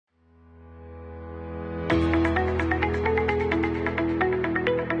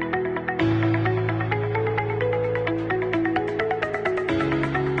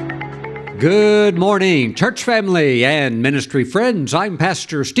Good morning, church family and ministry friends. I'm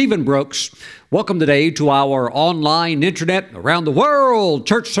Pastor Stephen Brooks. Welcome today to our online, internet, around the world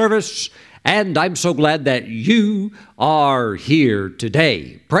church service. And I'm so glad that you are here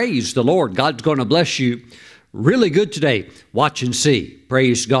today. Praise the Lord. God's going to bless you really good today. Watch and see.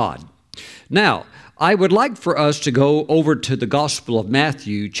 Praise God. Now, I would like for us to go over to the Gospel of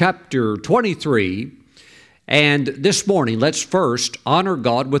Matthew, chapter 23. And this morning, let's first honor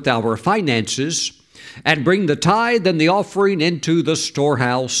God with our finances and bring the tithe and the offering into the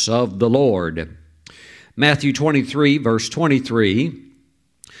storehouse of the Lord. Matthew 23, verse 23.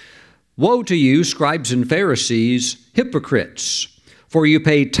 Woe to you, scribes and Pharisees, hypocrites, for you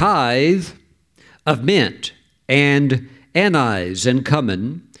pay tithe of mint and anise and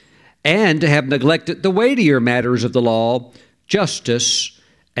cumin, and have neglected the weightier matters of the law, justice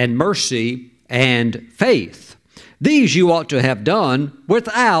and mercy and faith. These you ought to have done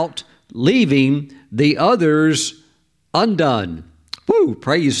without leaving the others undone. Woo,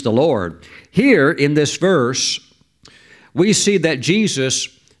 praise the Lord. Here in this verse, we see that Jesus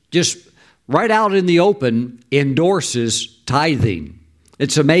just right out in the open endorses tithing.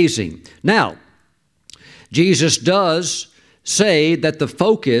 It's amazing. Now, Jesus does say that the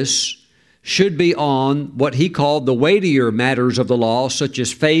focus should be on what he called the weightier matters of the law, such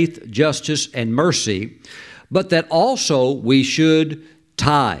as faith, justice, and mercy, but that also we should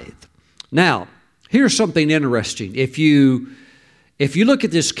tithe. Now, here's something interesting. If you look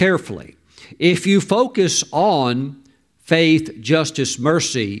at this carefully, if you focus on faith, justice,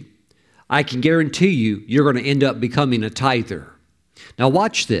 mercy, I can guarantee you're going to end up becoming a tither. Now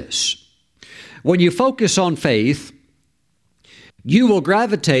watch this. When you focus on faith, you will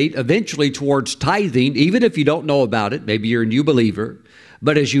gravitate eventually towards tithing, even if you don't know about it. Maybe you're a new believer.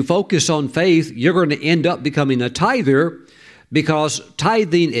 But as you focus on faith, you're going to end up becoming a tither because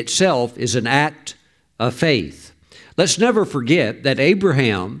tithing itself is an act of faith. Let's never forget that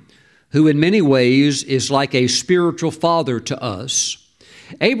Abraham, who in many ways is like a spiritual father to us,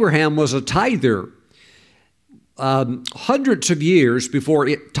 Abraham was a tither hundreds of years before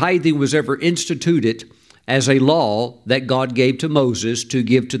tithing was ever instituted as a law that God gave to Moses to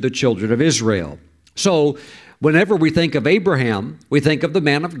give to the children of Israel. So whenever we think of Abraham, we think of the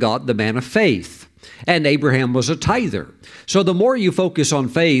man of God, the man of faith. And Abraham was a tither. So the more you focus on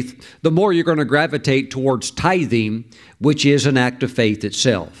faith, the more you're going to gravitate towards tithing, which is an act of faith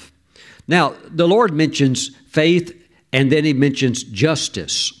itself. Now, the Lord mentions faith, and then he mentions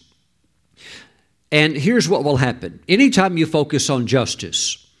justice. And here's what will happen. Anytime you focus on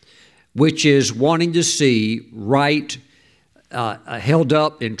justice, which is wanting to see right held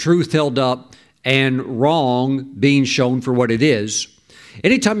up and truth held up and wrong being shown for what it is,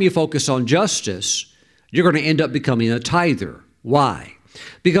 anytime you focus on justice, you're going to end up becoming a tither. Why?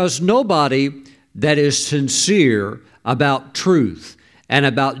 Because nobody that is sincere about truth and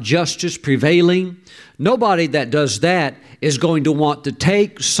about justice prevailing, nobody that does that is going to want to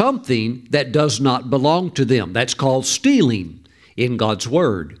take something that does not belong to them. That's called stealing in God's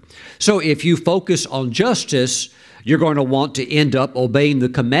Word. So if you focus on justice, you're going to want to end up obeying the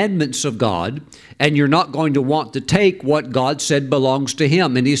commandments of God, and you're not going to want to take what God said belongs to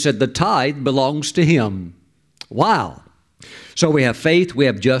Him. And He said the tithe belongs to Him. Wow. So we have faith, we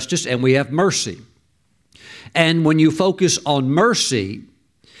have justice, and we have mercy. And when you focus on mercy,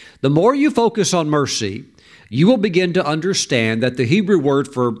 the more you focus on mercy, you will begin to understand that the Hebrew word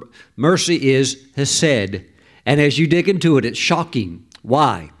for mercy is hesed. And as you dig into it, it's shocking.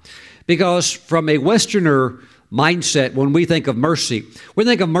 Why? Because from a Westerner mindset, when we think of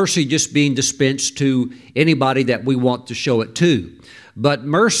mercy just being dispensed to anybody that we want to show it to. But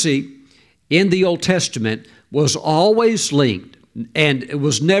mercy in the Old Testament was always linked, and it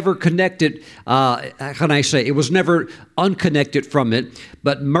was never connected, it was never unconnected from it.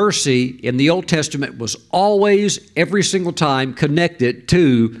 But mercy in the Old Testament was always, every single time, connected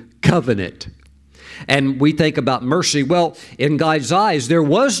to covenant. And we think about mercy. Well, in God's eyes, there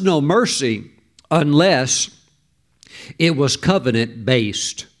was no mercy unless it was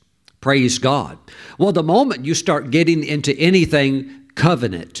covenant-based. Praise God. Well, the moment you start getting into anything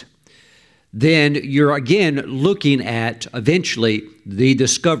covenant, then you're again looking at eventually the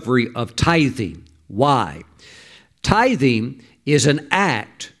discovery of tithing. Why? Tithing is an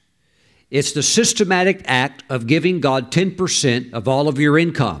act. It's the systematic act of giving God 10% of all of your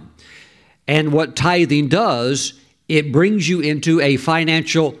income. And what tithing does, it brings you into a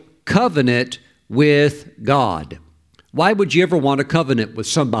financial covenant with God. Why would you ever want a covenant with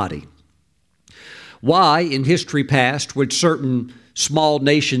somebody? Why, in history past, would certain small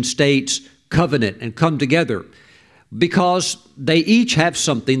nation states covenant and come together? because they each have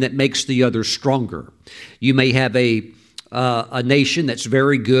something that makes the other stronger. You may have a nation that's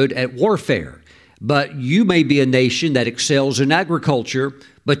very good at warfare, but you may be a nation that excels in agriculture,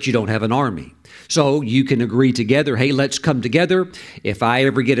 but you don't have an army. So you can agree together, hey, let's come together. If I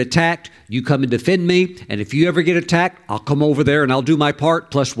ever get attacked, you come and defend me. And if you ever get attacked, I'll come over there and I'll do my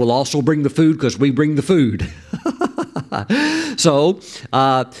part. Plus, we'll also bring the food because we bring the food. So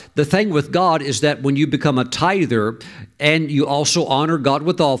the thing with God is that when you become a tither and you also honor God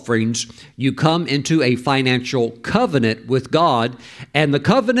with offerings, you come into a financial covenant with God. And the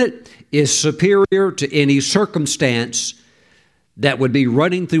covenant is superior to any circumstance that would be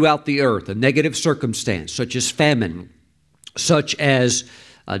running throughout the earth, a negative circumstance such as famine, such as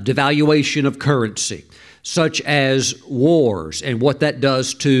devaluation of currency, such as wars and what that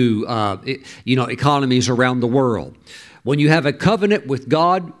does to economies around the world. When you have a covenant with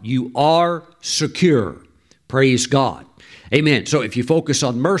God, you are secure. Praise God. Amen. So if you focus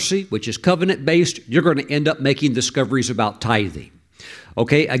on mercy, which is covenant-based, you're going to end up making discoveries about tithing.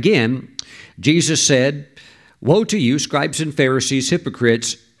 Okay, again, Jesus said, "Woe to you, scribes and Pharisees,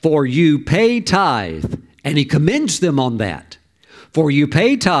 hypocrites, for you pay tithe." And he commends them on that. "For you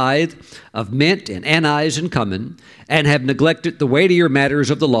pay tithe of mint and anise and cumin, and have neglected the weightier matters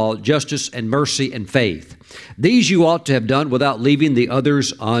of the law, justice and mercy and faith. These you ought to have done without leaving the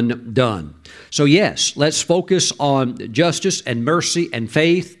others undone." So yes, let's focus on justice and mercy and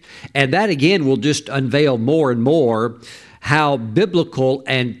faith. And that again will just unveil more and more how biblical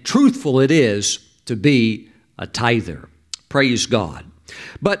and truthful it is to be a tither. Praise God.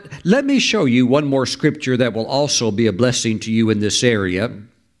 But let me show you one more scripture that will also be a blessing to you in this area.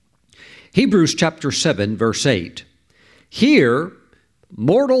 Hebrews chapter 7, verse 8. "Here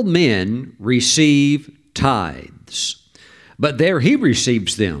mortal men receive tithes, but there he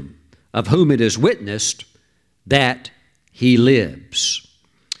receives them, of whom it is witnessed that he lives."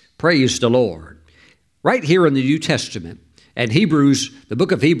 Praise the Lord. Right here in the New Testament, and Hebrews, the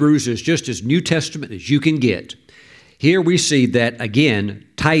book of Hebrews is just as New Testament as you can get. Here we see that, again,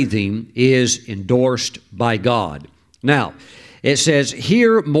 tithing is endorsed by God. Now, it says,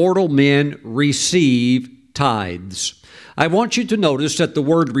 "Here mortal men receive tithes." I want you to notice that the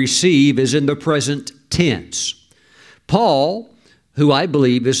word receive is in the present tense. Paul, who I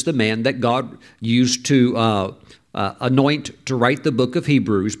believe is the man that God used to anoint to write the book of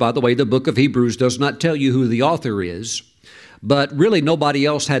Hebrews. By the way, the book of Hebrews does not tell you who the author is, but really nobody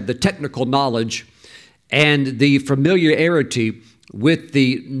else had the technical knowledge and the familiarity with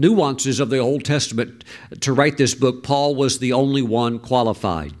the nuances of the Old Testament to write this book. Paul was the only one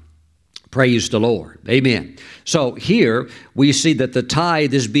qualified. Praise the Lord. Amen. So here we see that the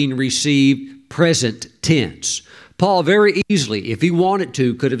tithe is being received present tense. Paul very easily, if he wanted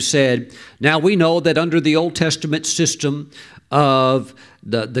to, could have said, now we know that under the Old Testament system of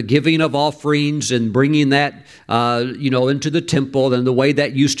the giving of offerings and bringing that, into the temple and the way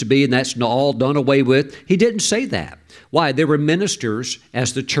that used to be, and that's all done away with. He didn't say that. Why? There were ministers,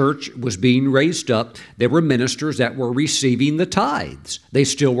 as the church was being raised up, there were ministers that were receiving the tithes. They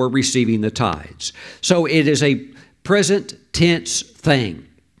still were receiving the tithes. So it is a present tense thing.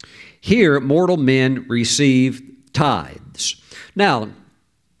 Here, mortal men receive tithes. Now,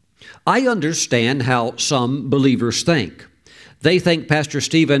 I understand how some believers think. They think, Pastor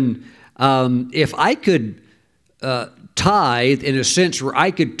Stephen, if I could tithe in a sense where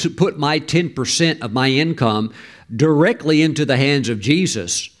I could put my 10% of my income directly into the hands of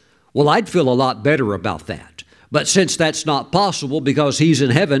Jesus, well, I'd feel a lot better about that. But since that's not possible because he's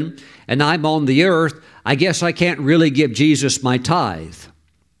in heaven and I'm on the earth, I guess I can't really give Jesus my tithe.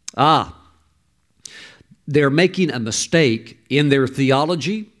 They're making a mistake in their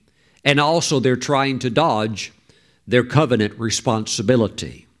theology, and also they're trying to dodge their covenant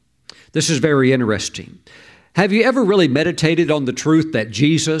responsibility. This is very interesting. Have you ever really meditated on the truth that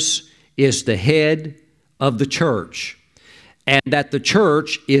Jesus is the head of the church and that the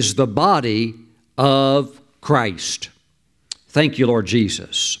church is the body of Christ? Thank you, Lord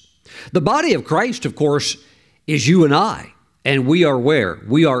Jesus. The body of Christ, of course, is you and I, and we are where?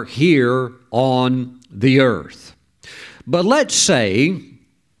 We are here on the earth. But let's say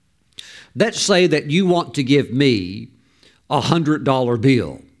that you want to give me $100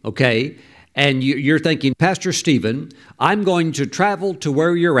 bill, okay? And you're thinking, Pastor Stephen, I'm going to travel to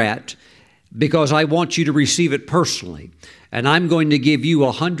where you're at because I want you to receive it personally. And I'm going to give you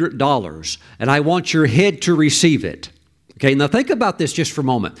 $100, and I want your head to receive it. Okay, now think about this just for a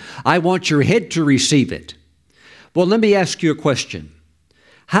moment. I want your head to receive it. Well, let me ask you a question.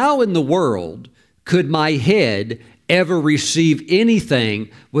 How in the world could my head ever receive anything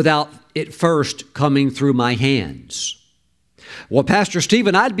without it first coming through my hands. Well, Pastor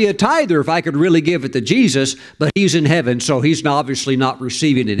Stephen, I'd be a tither if I could really give it to Jesus, but he's in heaven, so he's obviously not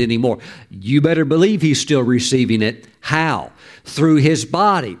receiving it anymore. You better believe he's still receiving it. How? Through his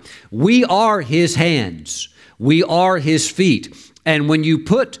body. We are his hands. We are his feet. And when you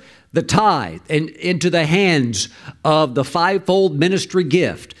put the tithe into the hands of the fivefold ministry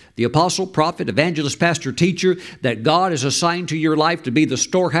gift, the apostle, prophet, evangelist, pastor, teacher, that God has assigned to your life to be the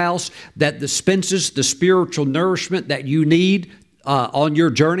storehouse that dispenses the spiritual nourishment that you need on your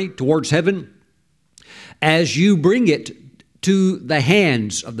journey towards heaven, as you bring it to the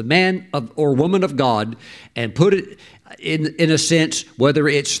hands of the man or woman of God and put it in a sense, whether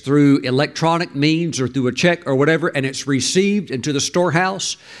it's through electronic means or through a check or whatever, and it's received into the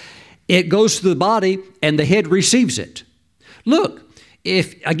storehouse, it goes to the body and the head receives it. Look,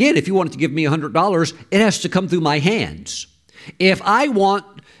 if you wanted to give me $100, it has to come through my hands. If I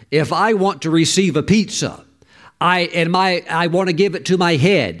want to receive a pizza, I want to give it to my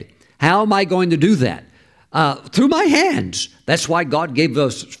head, how am I going to do that? Through my hands. That's why God gave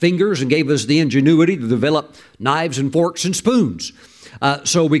us fingers and gave us the ingenuity to develop knives and forks and spoons.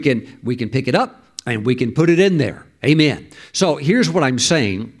 So we can pick it up and we can put it in there. Amen. So here's what I'm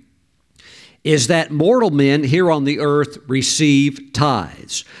saying, is that mortal men here on the earth receive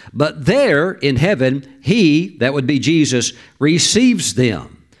tithes. But there in heaven, he, that would be Jesus, receives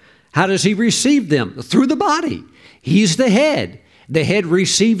them. How does he receive them? Through the body. He's the head. The head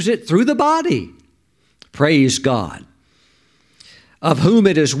receives it through the body. Praise God. Of whom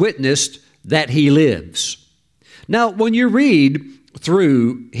it is witnessed that he lives. Now, when you read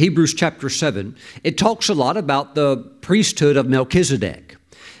through Hebrews chapter 7, it talks a lot about the priesthood of Melchizedek.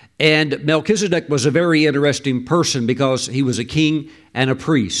 And Melchizedek was a very interesting person because he was a king and a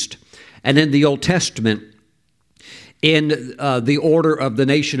priest. And in the Old Testament, in the order of the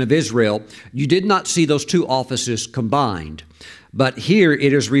nation of Israel, you did not see those two offices combined. But here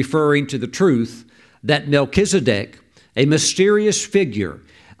it is referring to the truth that Melchizedek, a mysterious figure,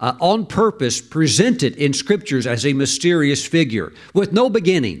 on purpose presented in Scriptures as a mysterious figure, with no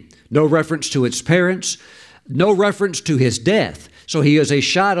beginning, no reference to its parents, no reference to his death. So he is a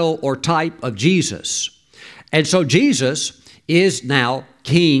shadow or type of Jesus. And so Jesus is now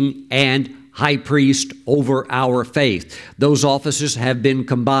king and high priest over our faith. Those offices have been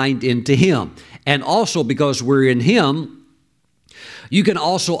combined into him. And also because we're in him, you can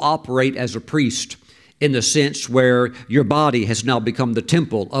also operate as a priest in the sense where your body has now become the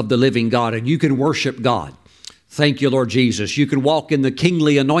temple of the living God and you can worship God. Thank you, Lord Jesus. You can walk in the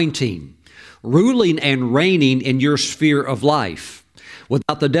kingly anointing, ruling and reigning in your sphere of life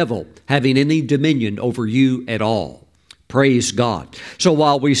without the devil having any dominion over you at all. Praise God. So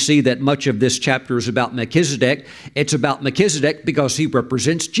while we see that much of this chapter is about Melchizedek, it's about Melchizedek because he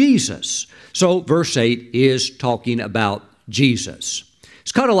represents Jesus. So verse 8 is talking about Jesus.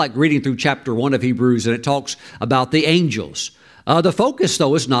 It's kind of like reading through chapter 1 of Hebrews, and it talks about the angels. The focus,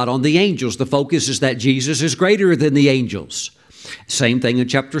 though, is not on the angels. The focus is that Jesus is greater than the angels. Same thing in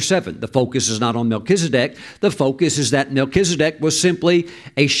chapter 7. The focus is not on Melchizedek. The focus is that Melchizedek was simply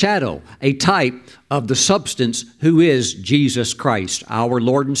a shadow, a type of the substance who is Jesus Christ, our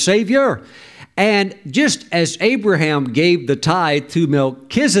Lord and Savior. And just as Abraham gave the tithe to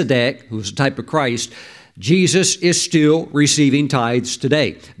Melchizedek, who is a type of Christ, Jesus is still receiving tithes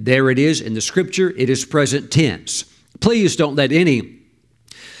today. There it is in the Scripture. It is present tense. Please don't let any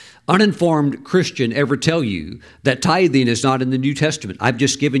uninformed Christian ever tell you that tithing is not in the New Testament. I've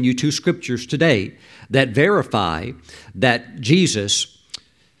just given you two scriptures today that verify that Jesus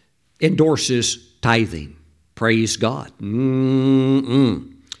endorses tithing. Praise God.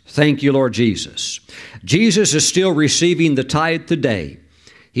 Thank you, Lord Jesus. Jesus is still receiving the tithe today.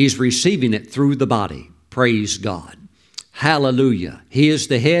 He's receiving it through the body. Praise God. Hallelujah. He is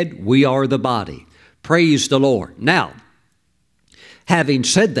the head. We are the body. Praise the Lord. Now, having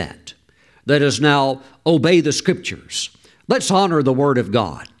said that, let us now obey the Scriptures. Let's honor the Word of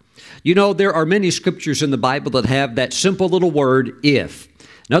God. You know, there are many Scriptures in the Bible that have that simple little word, if.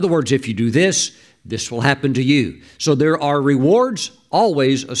 In other words, if you do this, this will happen to you. So there are rewards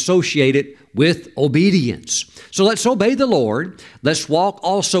always associated with obedience. So let's obey the Lord. Let's walk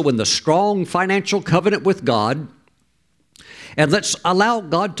also in the strong financial covenant with God. And let's allow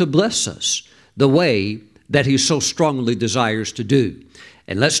God to bless us the way that He so strongly desires to do.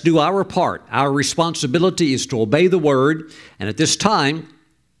 And let's do our part. Our responsibility is to obey the Word. And at this time,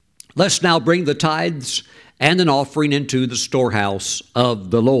 let's now bring the tithes and an offering into the storehouse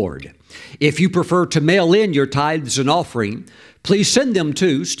of the Lord. If you prefer to mail in your tithes and offering, please send them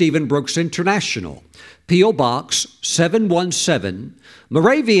to Stephen Brooks International, P.O. Box 717,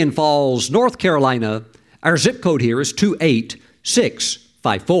 Moravian Falls, North Carolina. Our zip code here is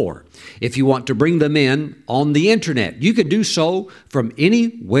 28654. If you want to bring them in on the internet, you can do so from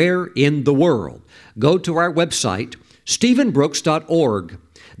anywhere in the world. Go to our website, stephenbrooks.org.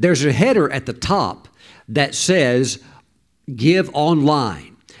 There's a header at the top that says Give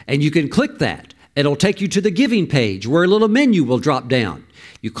Online, and you can click that. It'll take you to the giving page where a little menu will drop down.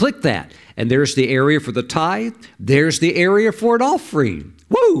 You click that, and there's the area for the tithe. There's the area for an offering.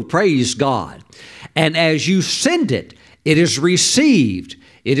 Woo! Praise God. And as you send it, it is received.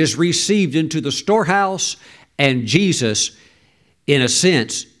 It is received into the storehouse, and Jesus, in a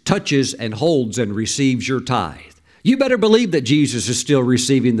sense, touches and holds and receives your tithe. You better believe that Jesus is still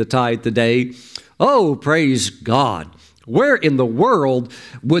receiving the tithe today. Oh, praise God. Where in the world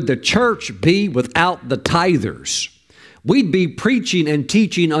would the church be without the tithers? We'd be preaching and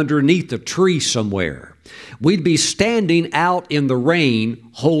teaching underneath a tree somewhere. We'd be standing out in the rain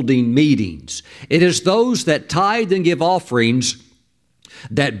holding meetings. It is those that tithe and give offerings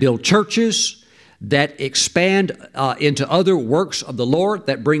that build churches, that expand into other works of the Lord,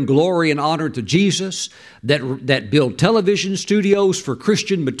 that bring glory and honor to Jesus, that build television studios for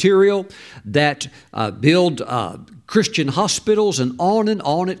Christian material, that build Christian hospitals, and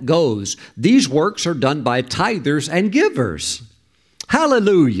on it goes. These works are done by tithers and givers.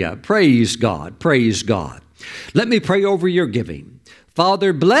 Hallelujah. Praise God. Praise God. Let me pray over your giving.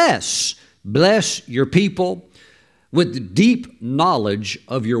 Father, bless your people with deep knowledge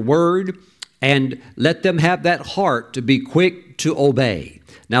of your word, and let them have that heart to be quick to obey.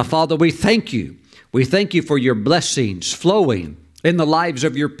 Now, Father, we thank you. We thank you for your blessings flowing in the lives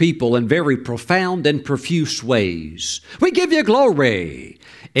of your people in very profound and profuse ways. We give you glory.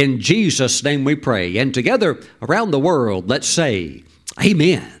 In Jesus' name we pray. And together around the world, let's say,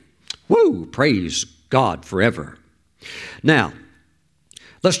 amen. Woo! Praise God forever. Now,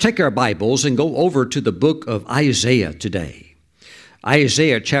 let's take our Bibles and go over to the book of Isaiah today.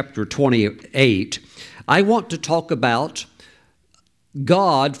 Isaiah chapter 28. I want to talk about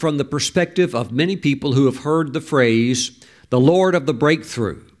God from the perspective of many people who have heard the phrase, the Lord of the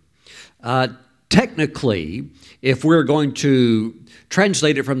breakthrough. Technically, if we're going to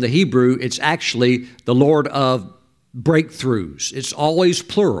translate it from the Hebrew, it's actually the Lord of breakthroughs. It's always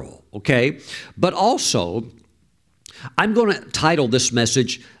plural, okay? But also, I'm going to title this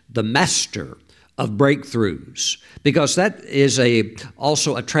message, The Master of Breakthroughs, because that is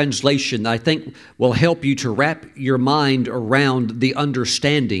also a translation that I think will help you to wrap your mind around the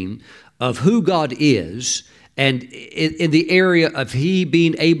understanding of who God is, and in the area of He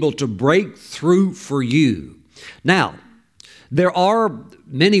being able to break through for you. Now, there are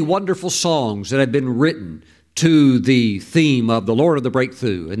many wonderful songs that have been written to the theme of the Lord of the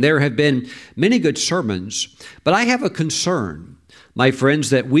breakthrough, and there have been many good sermons, but I have a concern, my friends,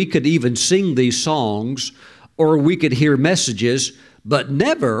 that we could even sing these songs or we could hear messages, but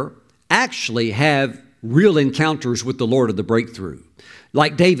never actually have real encounters with the Lord of the breakthrough,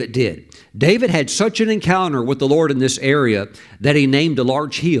 like David did. David had such an encounter with the Lord in this area that he named a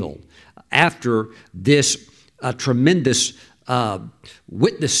large hill after this tremendous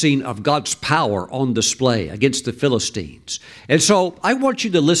witnessing of God's power on display against the Philistines. And so I want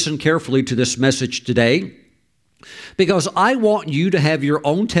you to listen carefully to this message today, because I want you to have your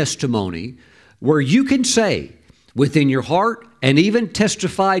own testimony where you can say within your heart and even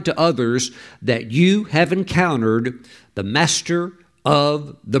testify to others that you have encountered the Master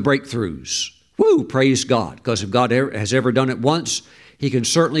of the breakthroughs. Woo, praise God, because if God has ever done it once, He can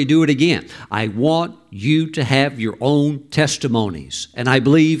certainly do it again. I want you to have your own testimonies, and I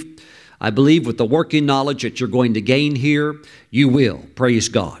believe with the working knowledge that you're going to gain here, you will. Praise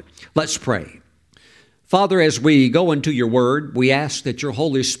God. Let's pray. Father, as we go into your word, we ask that your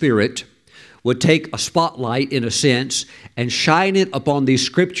Holy Spirit would take a spotlight, in a sense, and shine it upon these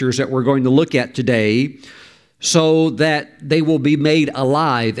scriptures that we're going to look at today, so that they will be made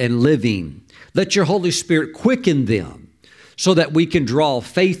alive and living. Let your Holy Spirit quicken them so that we can draw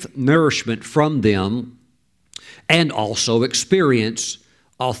faith nourishment from them and also experience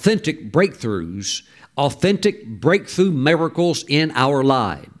authentic breakthroughs, authentic breakthrough miracles in our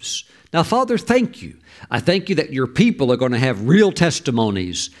lives. Now, Father, thank you. I thank you that your people are going to have real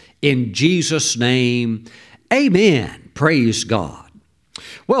testimonies in Jesus' name. Amen. Praise God.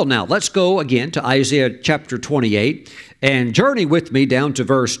 Well, now let's go again to Isaiah chapter 28 and journey with me down to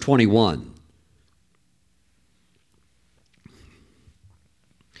verse 21.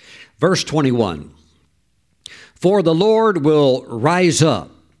 Verse 21. For the Lord will rise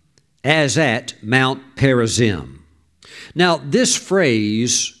up as at Mount Perazim. Now, this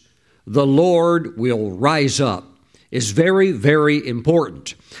phrase, the Lord will rise up is very, very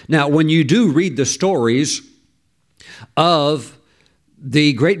important. Now, when you do read the stories of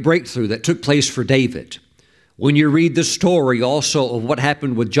the great breakthrough that took place for David, when you read the story also of what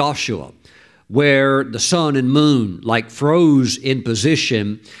happened with Joshua, where the sun and moon like froze in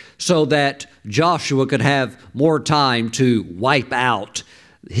position so that Joshua could have more time to wipe out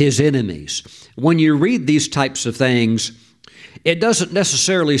his enemies. When you read these types of things, it doesn't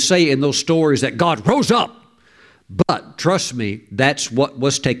necessarily say in those stories that God rose up. But trust me, that's what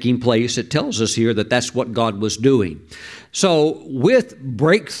was taking place. It tells us here that that's what God was doing. So with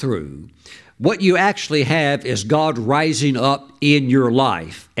breakthrough, what you actually have is God rising up in your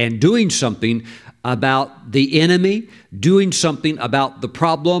life and doing something about the enemy, doing something about the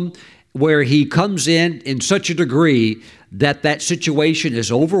problem, where he comes in such a degree that that situation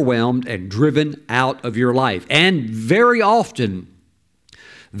is overwhelmed and driven out of your life. And very often,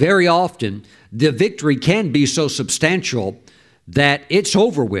 the victory can be so substantial that it's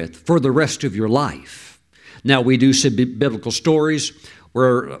over with for the rest of your life. Now, we do see biblical stories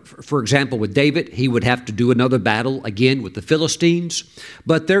where, for example, with David, he would have to do another battle again with the Philistines.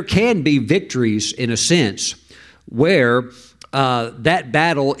 But there can be victories, in a sense, where that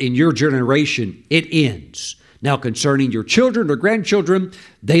battle in your generation, it ends. Now, concerning your children or grandchildren,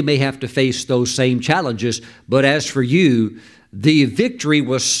 they may have to face those same challenges. But as for you, the victory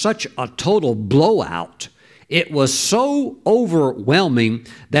was such a total blowout. It was so overwhelming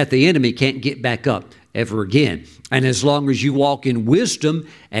that the enemy can't get back up ever again. And as long as you walk in wisdom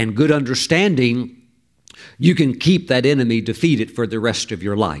and good understanding, you can keep that enemy defeated for the rest of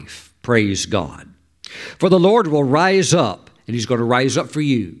your life. Praise God. For the Lord will rise up, and He's going to rise up for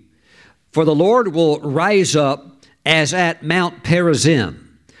you. For the Lord will rise up as at Mount Perazim.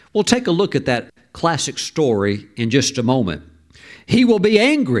 We'll take a look at that classic story in just a moment. He will be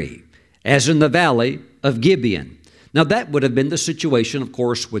angry as in the valley of Gibeon. Now that would have been the situation, of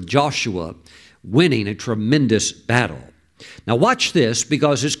course, with Joshua winning a tremendous battle. Now watch this,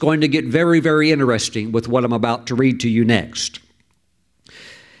 because it's going to get very, very interesting with what I'm about to read to you next.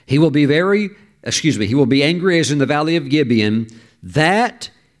 He will be angry as in the valley of Gibeon,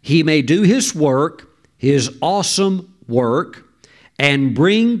 that he may do his work, his awesome work, and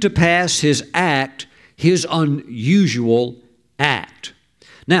bring to pass his act, his unusual act.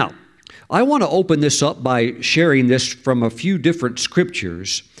 Now, I want to open this up by sharing this from a few different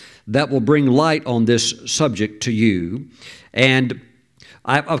scriptures that will bring light on this subject to you. And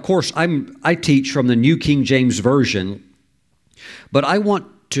I teach from the New King James Version, but I want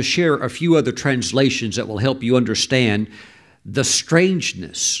to share a few other translations that will help you understand the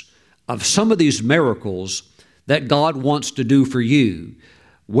strangeness of some of these miracles that God wants to do for you,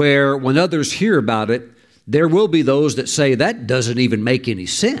 where when others hear about it, there will be those that say, that doesn't even make any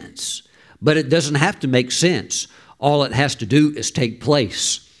sense. But it doesn't have to make sense. All it has to do is take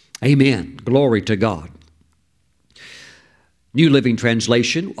place. Amen. Glory to God. New Living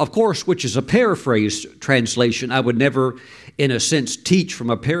Translation, of course, which is a paraphrased translation. I would never, in a sense, teach from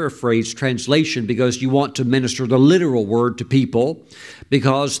a paraphrased translation, because you want to minister the literal word to people,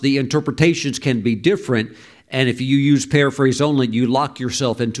 because the interpretations can be different. And if you use paraphrase only, you lock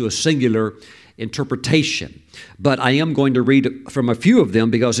yourself into a singular interpretation. But I am going to read from a few of them,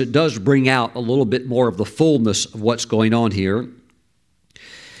 because it does bring out a little bit more of the fullness of what's going on here.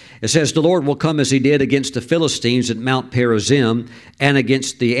 It says, the Lord will come as He did against the Philistines at Mount Perazim and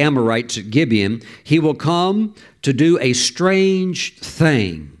against the Amorites at Gibeon. He will come to do a strange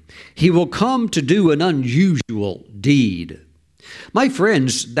thing. He will come to do an unusual deed. My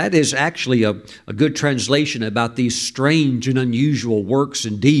friends, that is actually a good translation about these strange and unusual works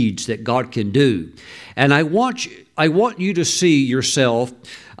and deeds that God can do. And I want you to see yourself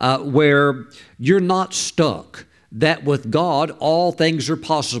where you're not stuck. That with God, all things are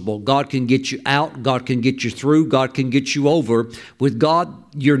possible. God can get you out. God can get you through. God can get you over. With God,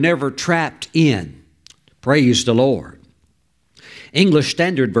 you're never trapped in. Praise the Lord. English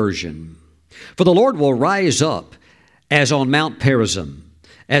Standard Version. For the Lord will rise up as on Mount Perazim,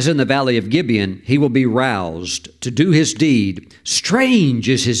 as in the valley of Gibeon. He will be roused to do His deed. Strange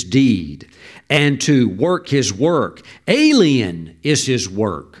is His deed, and to work His work. Alien is His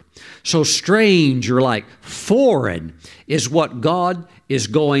work. So strange, or like foreign, is what God is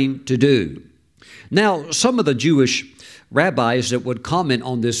going to do. Now, some of the Jewish rabbis that would comment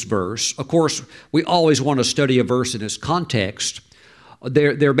on this verse, of course, we always want to study a verse in its context.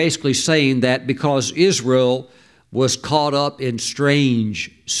 They're basically saying that because Israel was caught up in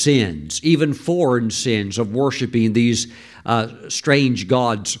strange sins, even foreign sins of worshiping these strange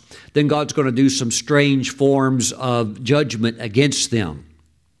gods, then God's going to do some strange forms of judgment against them.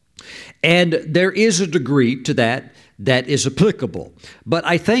 And there is a degree to that that is applicable. But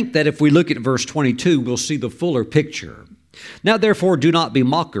I think that if we look at verse 22, we'll see the fuller picture. Now therefore do not be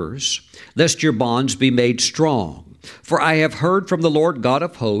mockers, lest your bonds be made strong. For I have heard from the Lord God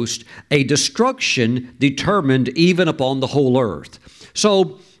of hosts a destruction determined even upon the whole earth.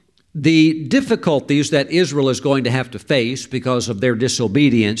 So the difficulties that Israel is going to have to face because of their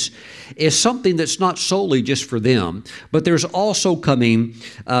disobedience is something that's not solely just for them, but there's also coming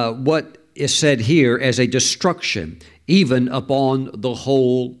what is said here as a destruction, even upon the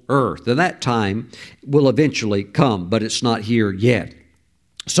whole earth. And that time will eventually come, but it's not here yet.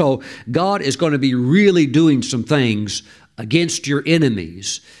 So God is going to be really doing some things against your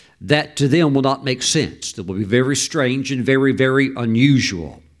enemies that to them will not make sense. That will be very strange and very, very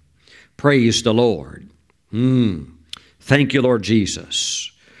unusual. Praise the Lord. Thank you, Lord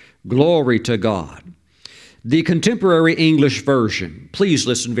Jesus. Glory to God. The Contemporary English Version, please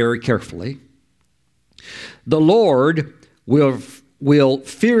listen very carefully. The Lord will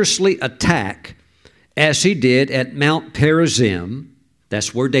fiercely attack as he did at Mount Perazim,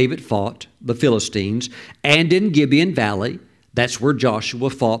 that's where David fought the Philistines, and in Gibeon Valley, that's where Joshua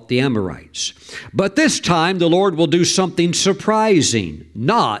fought the Amorites. But this time the Lord will do something surprising,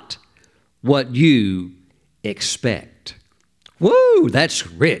 not what you expect. Woo, that's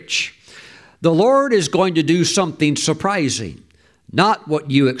rich. The Lord is going to do something surprising, not what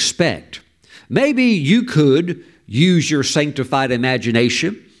you expect. Maybe you could use your sanctified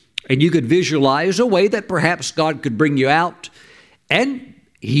imagination and you could visualize a way that perhaps God could bring you out, and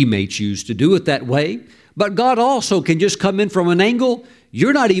He may choose to do it that way. But God also can just come in from an angle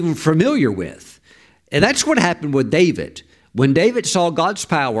you're not even familiar with. And that's what happened with David. When David saw God's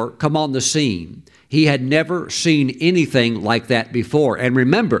power come on the scene, he had never seen anything like that before. And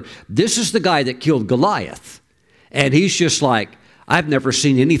remember, this is the guy that killed Goliath. And he's just like, I've never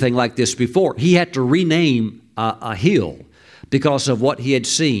seen anything like this before. He had to rename a hill because of what he had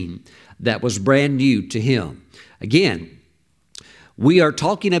seen that was brand new to him. Again, we are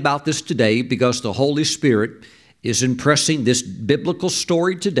talking about this today because the Holy Spirit is impressing this biblical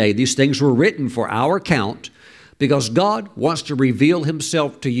story today. These things were written for our account because God wants to reveal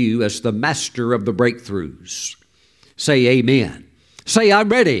Himself to you as the master of the breakthroughs. Say amen. Say, I'm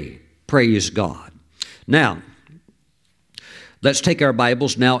ready. Praise God. Now, let's take our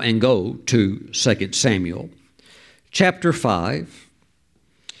Bibles now and go to 2 Samuel chapter 5.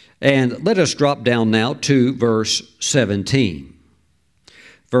 And let us drop down now to verse 17.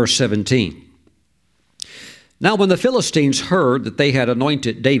 Verse 17. Now when the Philistines heard that they had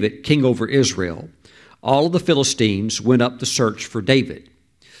anointed David king over Israel, all of the Philistines went up to search for David.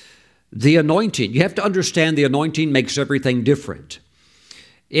 The anointing, you have to understand the anointing makes everything different.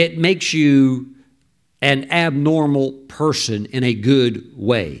 It makes you an abnormal person in a good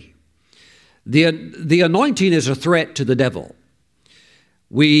way. The anointing is a threat to the devil.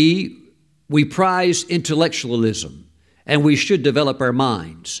 We prize intellectualism, and we should develop our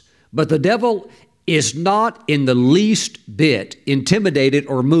minds. But the devil is not in the least bit intimidated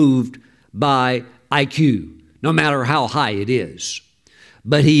or moved by IQ, no matter how high it is.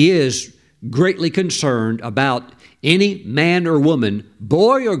 But he is greatly concerned about any man or woman,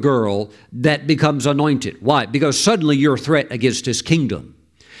 boy or girl, that becomes anointed. Why? Because suddenly you're a threat against his kingdom.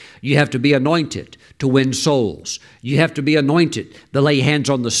 You have to be anointed to win souls. You have to be anointed to lay hands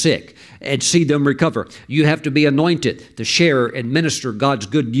on the sick and see them recover. You have to be anointed to share and minister God's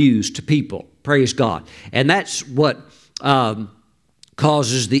good news to people. Praise God. And that's what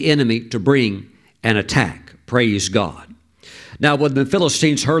causes the enemy to bring an attack. Praise God. Now, when the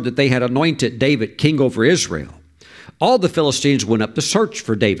Philistines heard that they had anointed David king over Israel, all the Philistines went up to search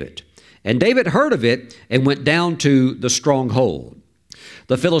for David. And David heard of it and went down to the stronghold.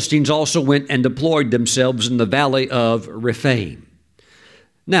 The Philistines also went and deployed themselves in the valley of Rephaim.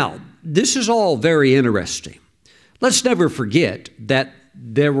 Now, this is all very interesting. Let's never forget that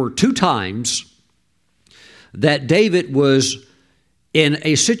there were 2 times that David was in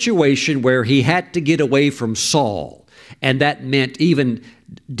a situation where he had to get away from Saul. And that meant even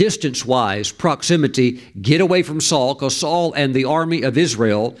distance-wise, proximity, get away from Saul, because Saul and the army of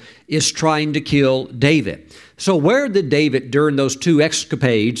Israel is trying to kill David. So where did David, during those 2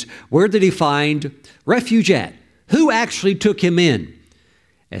 escapades, where did he find refuge at? Who actually took him in?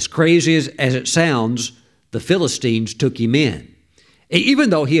 As crazy as it sounds, the Philistines took him in. Even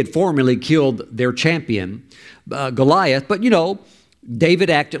though he had formerly killed their champion, Goliath, but David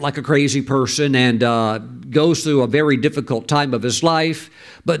acted like a crazy person and goes through a very difficult time of his life.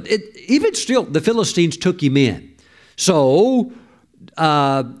 But even still, the Philistines took him in. So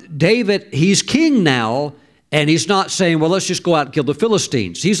David, he's king now, And he's not saying, well, let's just go out and kill the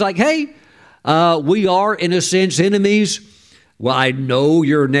Philistines. He's like, hey, we are, in a sense, enemies. Well, I know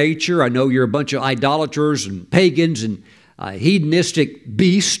your nature. I know you're a bunch of idolaters and pagans and hedonistic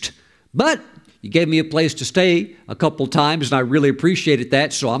beast, but you gave me a place to stay a couple times, and I really appreciated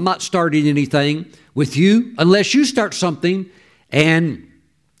that, so I'm not starting anything with you unless you start something. And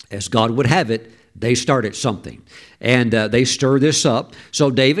as God would have it, they started something, and they stir this up.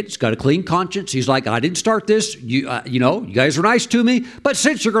 So David's got a clean conscience. He's like, I didn't start this. You guys are nice to me, but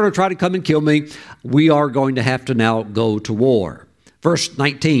since you're going to try to come and kill me, we are going to have to now go to war. Verse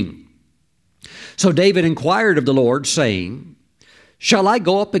 19. So David inquired of the Lord, saying, shall I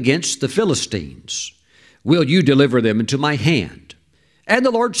go up against the Philistines? Will you deliver them into my hand? And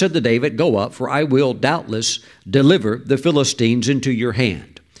the Lord said to David, go up, for I will doubtless deliver the Philistines into your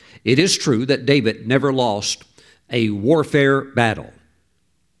hand. It is true that David never lost a warfare battle.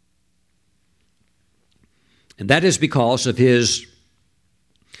 And that is because of his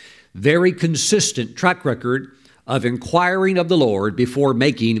very consistent track record of inquiring of the Lord before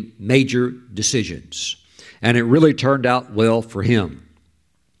making major decisions. And it really turned out well for him.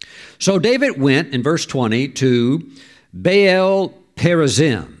 So David went, in verse 20, to Baal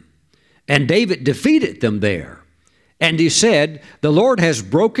Perazim, and David defeated them there. And he said, the Lord has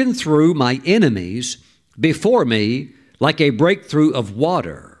broken through my enemies before me like a breakthrough of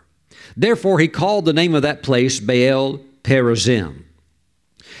water. Therefore he called the name of that place Baal Perazim.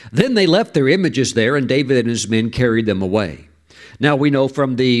 Then they left their images there, and David and his men carried them away. Now we know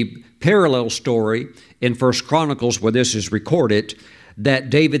from the parallel story in 1 Chronicles where this is recorded that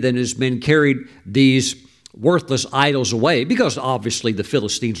David and his men carried these worthless idols away because obviously the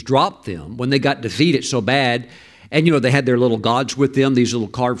Philistines dropped them when they got defeated so bad. And, they had their little gods with them, these little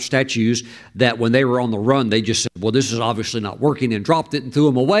carved statues that when they were on the run, they just said, well, this is obviously not working, and dropped it and threw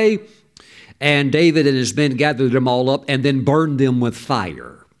them away. And David and his men gathered them all up and then burned them with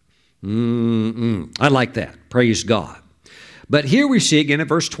fire. I like that. Praise God. But here we see again in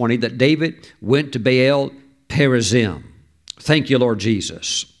verse 20 that David went to Baal Perazim. Thank you, Lord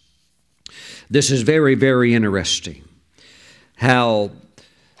Jesus. This is very, very interesting how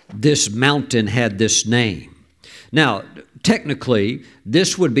this mountain had this name. Now, technically,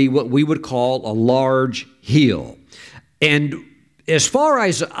 this would be what we would call a large hill. And as far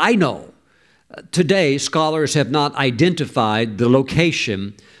as I know, today scholars have not identified the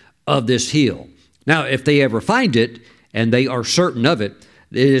location of this hill. Now, if they ever find it, and they are certain of it,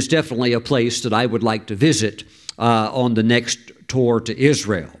 it is definitely a place that I would like to visit on the next tour to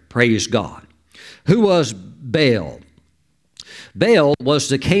Israel. Praise God. Who was Baal? Baal was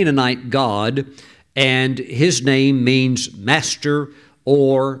the Canaanite god, and his name means master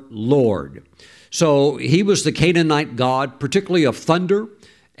or Lord. So he was the Canaanite god, particularly of thunder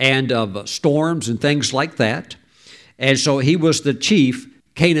and of storms and things like that. And so he was the chief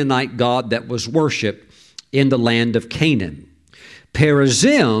Canaanite god that was worshipped in the land of Canaan.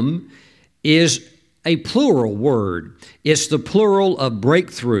 Perazim is a plural word. It's the plural of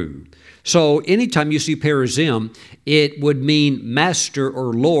breakthrough. So anytime you see Perazim, it would mean master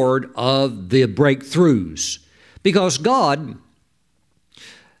or Lord of the breakthroughs. Because God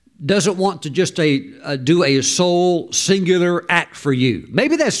doesn't want to just do a sole singular act for you.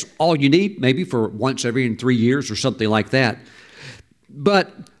 Maybe that's all you need, maybe for once every 3 years or something like that.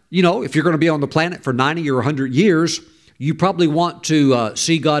 But, if you're going to be on the planet for 90 or 100 years, you probably want to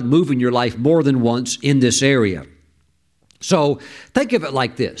see God move in your life more than once in this area. So think of it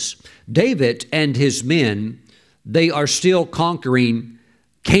like this. David and his men, they are still conquering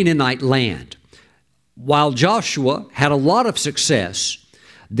Canaanite land. While Joshua had a lot of success,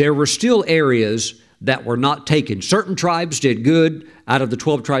 there were still areas that were not taken. Certain tribes did good out of the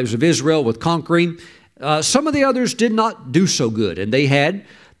 12 tribes of Israel with conquering. Some of the others did not do so good, and they had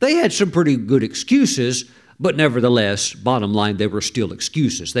some pretty good excuses, but nevertheless, bottom line, they were still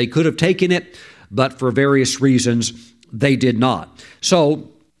excuses. They could have taken it, but for various reasons, they did not. So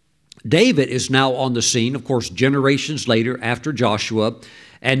David is now on the scene, of course, generations later after Joshua,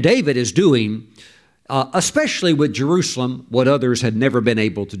 and David is doing, especially with Jerusalem, what others had never been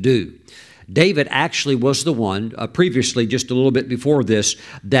able to do. David actually was the one, previously, just a little bit before this,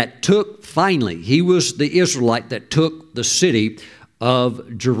 that he was the Israelite that took the city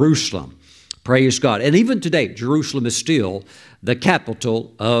of Jerusalem. Praise God. And even today, Jerusalem is still the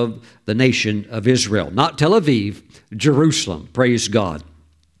capital of the nation of Israel. Not Tel Aviv, Jerusalem. Praise God.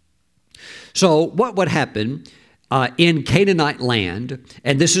 So what would happen in Canaanite land,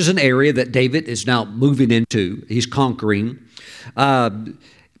 and this is an area that David is now moving into, he's conquering,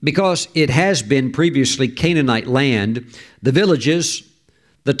 because it has been previously Canaanite land, the villages,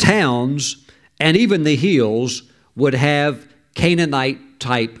 the towns, and even the hills would have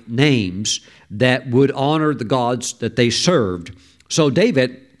Canaanite-type names that would honor the gods that they served. So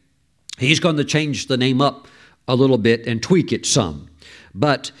David, he's going to change the name up a little bit and tweak it some.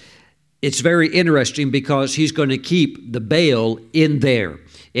 But it's very interesting because he's going to keep the Baal in there.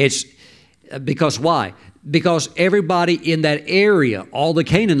 It's because why? Because everybody in that area, all the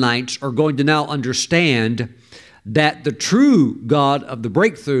Canaanites, are going to now understand that the true God of the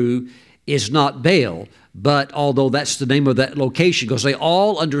breakthrough is not Baal, but although that's the name of that location, because they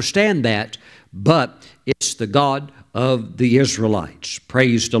all understand that, but it's the God of the Israelites.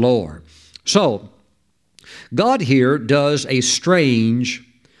 Praise the Lord. So, God here does a strange,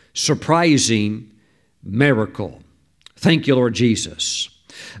 surprising miracle. Thank you, Lord Jesus.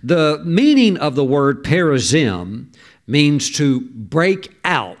 The meaning of the word Perazim means to break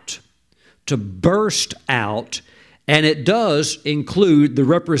out, to burst out, and it does include the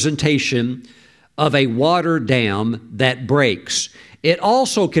representation of a water dam that breaks. It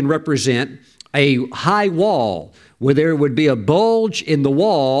also can represent a high wall where there would be a bulge in the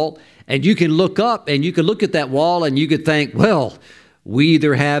wall, and you can look up and you can look at that wall and you could think, well, we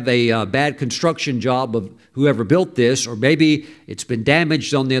either have a bad construction job of whoever built this, or maybe it's been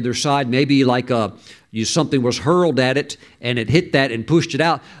damaged on the other side. Maybe like something was hurled at it and it hit that and pushed it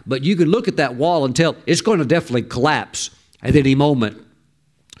out. But you can look at that wall and tell it's going to definitely collapse at any moment.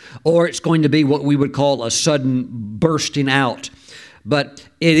 Or it's going to be what we would call a sudden bursting out. But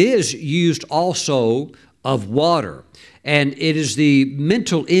it is used also of water. And it is the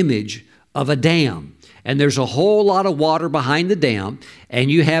mental image of a dam. And there's a whole lot of water behind the dam, and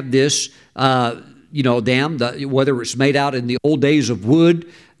you have this, dam, whether it's made out in the old days of wood,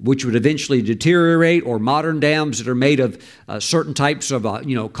 which would eventually deteriorate, or modern dams that are made of certain types of,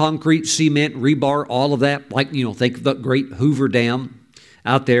 concrete, cement, rebar, all of that. Like, think of the great Hoover Dam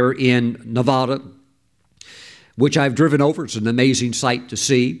out there in Nevada, which I've driven over. It's an amazing sight to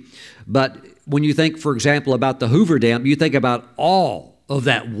see. But when you think, for example, about the Hoover Dam, you think about all of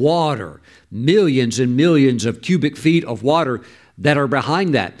that water, millions and millions of cubic feet of water that are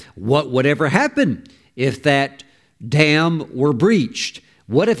behind that. What would ever happen if that dam were breached?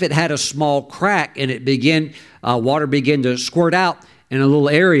 What if it had a small crack and water began to squirt out in a little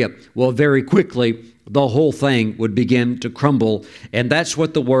area? Well, very quickly, the whole thing would begin to crumble. And that's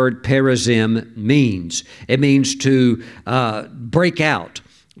what the word Perazim means. It means to break out,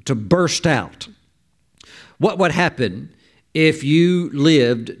 to burst out. What would happen if you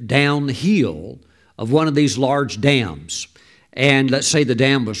lived downhill of one of these large dams, and let's say the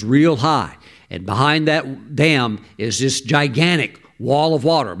dam was real high, and behind that dam is this gigantic wall of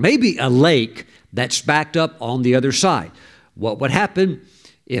water, maybe a lake that's backed up on the other side? What would happen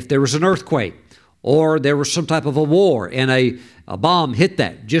if there was an earthquake, or there was some type of a war, and a bomb hit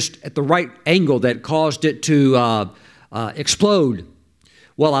that just at the right angle that caused it to explode?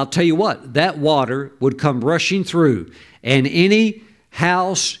 Well, I'll tell you what, that water would come rushing through, and any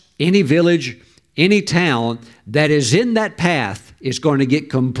house, any village, any town that is in that path is going to get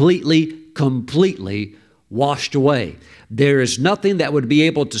completely washed away. There is nothing that would be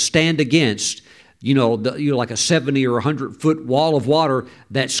able to stand against, like a 70 or 100-foot wall of water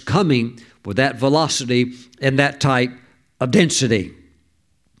that's coming with that velocity and that type of density.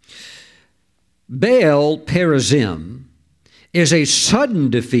 Baal Perazim is a sudden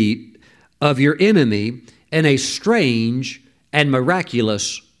defeat of your enemy in a strange and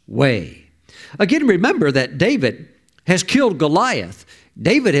miraculous way. Again, remember that David has killed Goliath.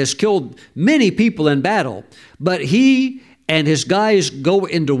 David has killed many people in battle, but he and his guys go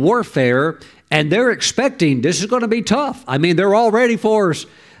into warfare, and they're expecting this is going to be tough. I mean, they're all ready for us.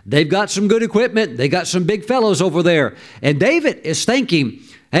 They've got some good equipment. They got some big fellows over there. And David is thinking,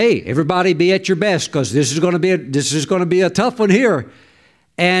 hey, everybody be at your best, because this is going to be a tough one here.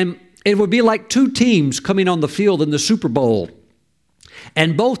 And it would be like two teams coming on the field in the Super Bowl.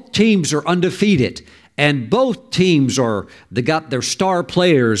 And both teams are undefeated. And both teams they got their star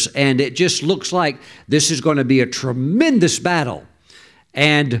players. And it just looks like this is going to be a tremendous battle.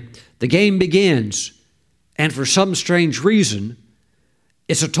 And the game begins. And for some strange reason,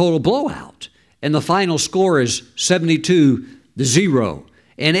 it's a total blowout. And the final score is 72-0.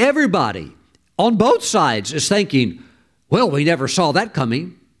 And everybody on both sides is thinking, well, we never saw that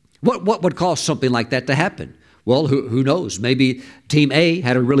coming. What would cause something like that to happen? Well, who knows? Maybe Team A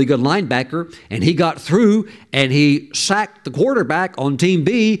had a really good linebacker, and he got through, and he sacked the quarterback on Team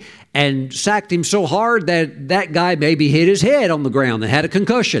B and sacked him so hard that that guy maybe hit his head on the ground and had a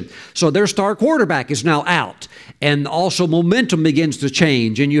concussion. So their star quarterback is now out, and also momentum begins to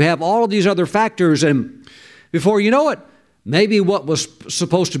change, and you have all of these other factors, and before you know it, maybe what was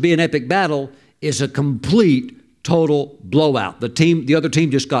supposed to be an epic battle is a complete, total blowout. The other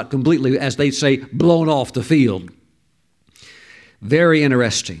team just got completely, as they say, blown off the field. Very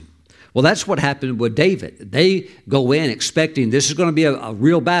interesting. Well, that's what happened with David. They go in expecting this is going to be a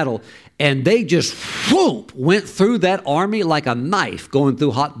real battle, and they just went through that army like a knife going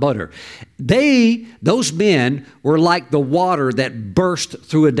through hot butter. Those men were like the water that burst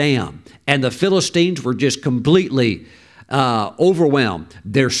through a dam, and the Philistines were just completely overwhelmed.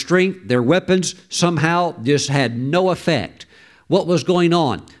 Their strength, their weapons somehow just had no effect. What was going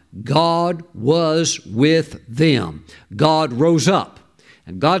on? God was with them. God rose up.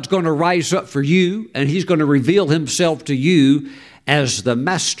 And God's going to rise up for you, and He's going to reveal Himself to you as the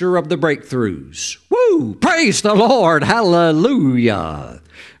master of the breakthroughs. Woo! Praise the Lord! Hallelujah!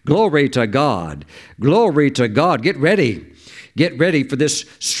 Glory to God! Glory to God! Get ready. Get ready for this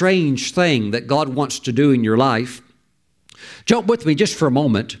strange thing that God wants to do in your life. Jump with me just for a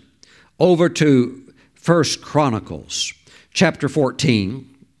moment over to 1 Chronicles chapter 14.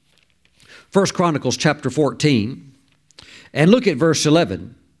 1 Chronicles chapter 14. And look at verse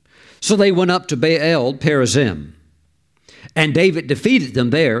 11. So they went up to Baal Perazim, and David defeated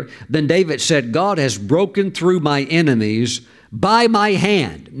them there. Then David said, God has broken through my enemies by my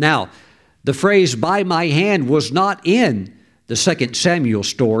hand. Now, the phrase by my hand was not in the 2 Samuel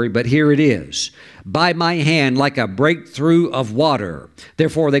story, but here it is. By my hand, like a breakthrough of water.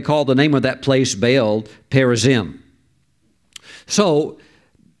 Therefore, they called the name of that place Baal Perazim. So,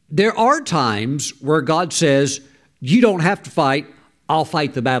 there are times where God says, you don't have to fight, I'll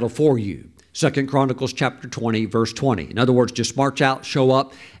fight the battle for you. 2 Chronicles chapter 20, verse 20. In other words, just march out, show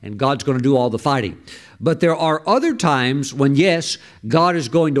up, and God's going to do all the fighting. But there are other times when, yes, God is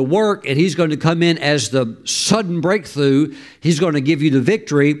going to work, and He's going to come in as the sudden breakthrough. He's going to give you the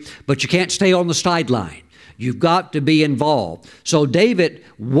victory, but you can't stay on the sideline. You've got to be involved. So David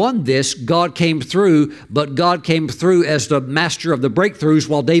won this. God came through, but God came through as the master of the breakthroughs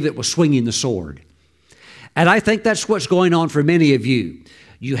while David was swinging the sword. And I think that's what's going on for many of you.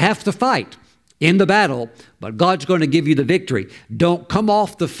 You have to fight in the battle, but God's going to give you the victory. Don't come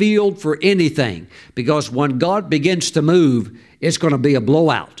off the field for anything, because when God begins to move, it's going to be a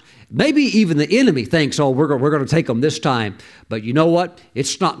blowout. Maybe even the enemy thinks, oh, we're going to take them this time. But you know what?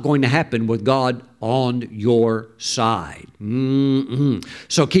 It's not going to happen with God on your side.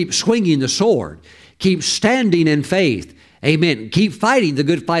 So keep swinging the sword. Keep standing in faith. Amen. Keep fighting the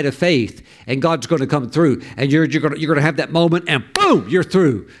good fight of faith, and God's going to come through. And you're going to have that moment, and boom, you're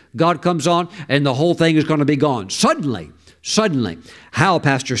through. God comes on, and the whole thing is going to be gone. Suddenly. How,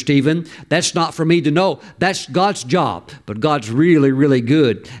 Pastor Stephen? That's not for me to know. That's God's job. But God's really, really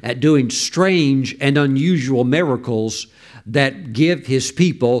good at doing strange and unusual miracles that give His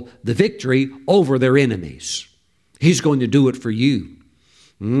people the victory over their enemies. He's going to do it for you.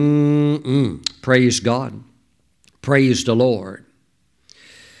 Praise God. Praise the Lord.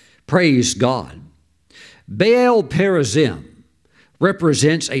 Praise God. Baal Perazim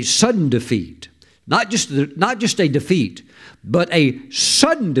represents a sudden defeat. Not just a defeat, but a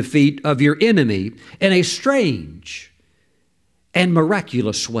sudden defeat of your enemy in a strange and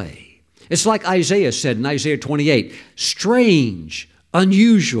miraculous way. It's like Isaiah said in Isaiah 28, strange,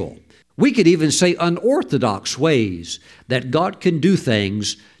 unusual. We could even say unorthodox ways that God can do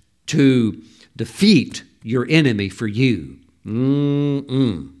things to defeat your enemy for you.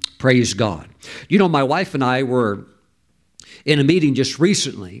 Praise God. You know, my wife and I were in a meeting just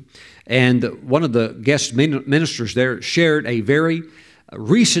recently, and one of the guest ministers there shared a very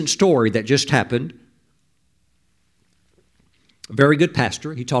recent story that just happened. A very good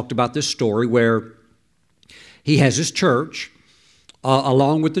pastor. He talked about this story where he has his church.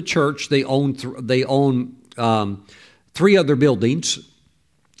 Along with the church, they own three other buildings.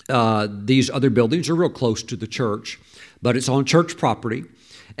 These other buildings are real close to the church, but it's on church property.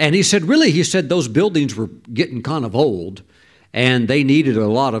 And he said, those buildings were getting kind of old, and they needed a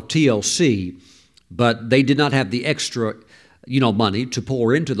lot of TLC, but they did not have the extra, money to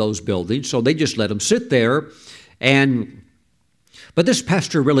pour into those buildings, so they just let them sit there. But this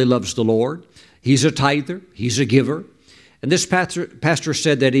pastor really loves the Lord. He's a tither. He's a giver. And this pastor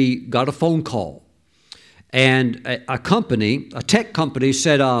said that he got a phone call. And a tech company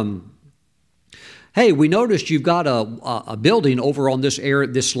said, hey, we noticed you've got a building over on this area,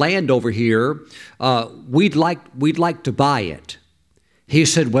 this land over here. We'd like to buy it. He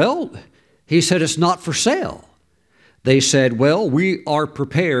said, it's not for sale. They said, well, we are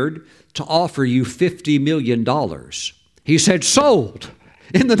prepared to offer you $50 million. He said, sold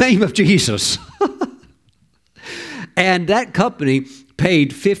in the name of Jesus. And that company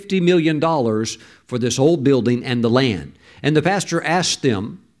paid $50 million for this old building and the land. And the pastor asked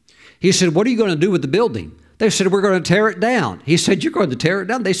them, He said, what are you going to do with the building? They said, we're going to tear it down. He said, you're going to tear it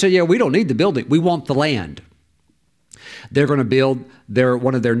down? They said, yeah, we don't need the building. We want the land. They're going to build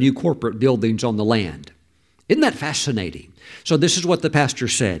one of their new corporate buildings on the land. Isn't that fascinating? So this is what the pastor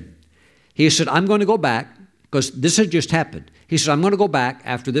said. He said, I'm going to go back, because this had just happened. He said, I'm going to go back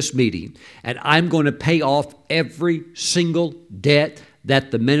after this meeting, and I'm going to pay off every single debt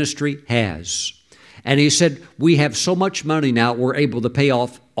that the ministry has. And he said, we have so much money now, we're able to pay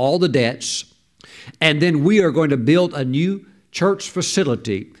off all the debts, and then we are going to build a new church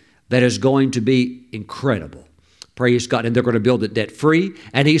facility that is going to be incredible. Praise God. And they're going to build it debt-free.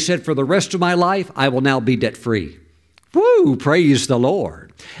 And he said, for the rest of my life, I will now be debt-free. Woo! Praise the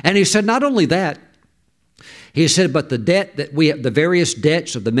Lord. And he said, not only that, he said, but the debt that the various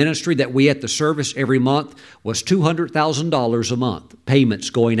debts of the ministry that we at the service every month was $200,000 a month, payments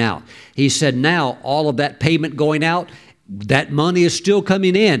going out. He said, now all of that payment going out, that money is still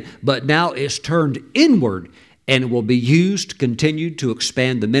coming in, but now it's turned inward and will be used to continue to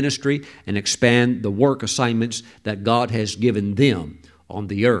expand the ministry and expand the work assignments that God has given them on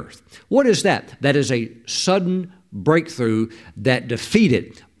the earth. What is that? That is a sudden breakthrough that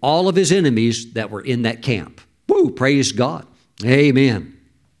defeated all of his enemies that were in that camp. Woo, praise God. Amen.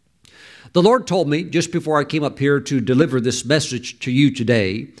 The Lord told me just before I came up here to deliver this message to you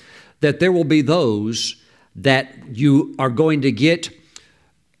today that there will be those that you are going to get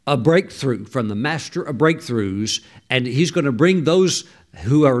a breakthrough from the master of breakthroughs, and he's going to bring those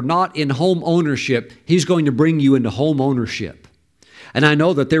who are not in home ownership, he's going to bring you into home ownership. And I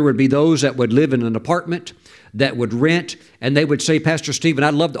know that there would be those that would live in an apartment, that would rent, and they would say, Pastor Stephen,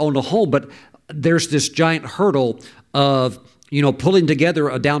 I'd love to own a home, but there's this giant hurdle of, pulling together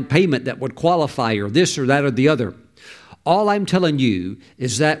a down payment that would qualify, or this or that or the other. All I'm telling you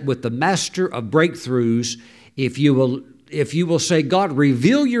is that with the master of breakthroughs, if you will say, God,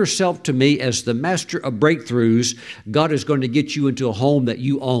 reveal yourself to me as the master of breakthroughs, God is going to get you into a home that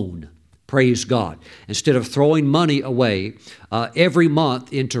you own. Praise God. Instead of throwing money away every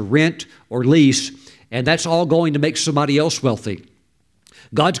month into rent or lease, and that's all going to make somebody else wealthy.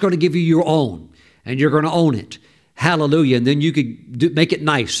 God's going to give you your own, and you're going to own it. Hallelujah. And then you could make it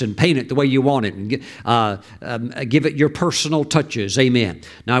nice and paint it the way you want it and give it your personal touches. Amen.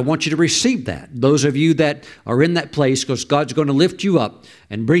 Now, I want you to receive that. Those of you that are in that place, because God's going to lift you up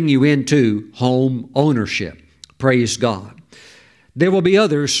and bring you into home ownership. Praise God. There will be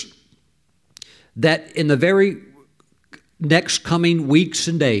others that in the very next coming weeks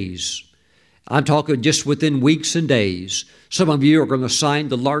and days, I'm talking just within weeks and days, some of you are going to sign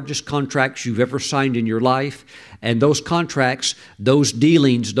the largest contracts you've ever signed in your life. And those contracts, those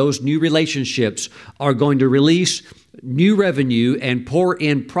dealings, those new relationships are going to release new revenue and pour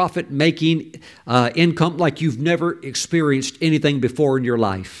in profit-making income like you've never experienced anything before in your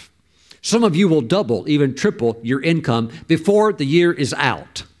life. Some of you will double, even triple your income before the year is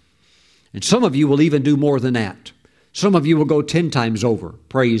out. And some of you will even do more than that. Some of you will go 10 times over.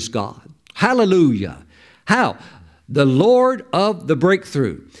 Praise God. Hallelujah. How? The Lord of the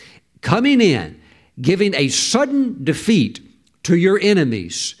breakthrough coming in, giving a sudden defeat to your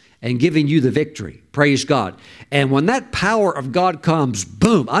enemies and giving you the victory. Praise God. And when that power of God comes,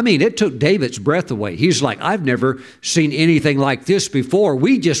 boom, it took David's breath away. He's like, I've never seen anything like this before.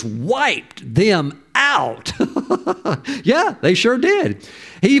 We just wiped them out. Yeah, they sure did.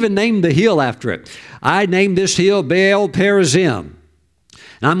 He even named the hill after it. I named this hill Mount Perazim.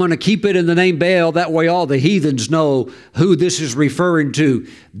 And I'm going to keep it in the name Baal. That way all the heathens know who this is referring to.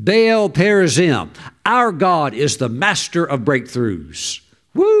 Mount Perazim. Our God is the master of breakthroughs.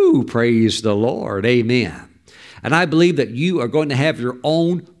 Woo! Praise the Lord. Amen. And I believe that you are going to have your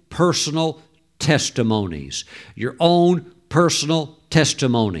own personal testimonies. Your own personal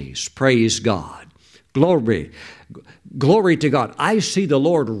testimonies. Praise God. Glory. Glory to God. I see the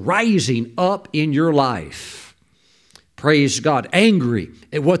Lord rising up in your life. Praise God. Angry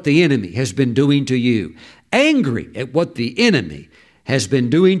at what the enemy has been doing to you. Angry at what the enemy has been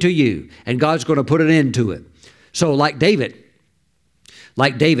doing to you. And God's going to put an end to it. So like David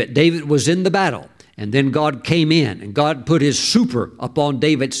was in the battle. And then God came in and God put his super upon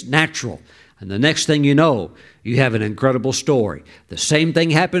David's natural. And the next thing you know, you have an incredible story. The same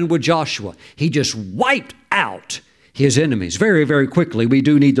thing happened with Joshua. He just wiped out his enemies very, very quickly. We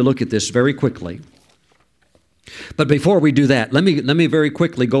do need to look at this very quickly. But before we do that, let me very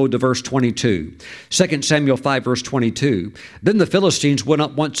quickly go to verse 22. 2 Samuel 5, verse 22. Then the Philistines went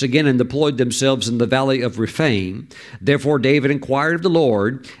up once again and deployed themselves in the valley of Rephaim. Therefore David inquired of the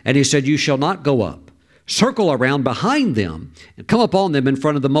Lord, and he said, You shall not go up. Circle around behind them and come upon them in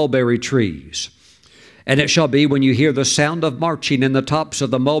front of the mulberry trees. And it shall be when you hear the sound of marching in the tops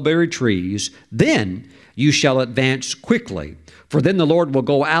of the mulberry trees, then you shall advance quickly. For then the Lord will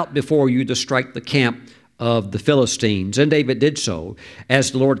go out before you to strike the camp of the Philistines. And David did so,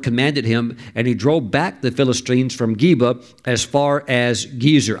 as the Lord commanded him, and he drove back the Philistines from Geba as far as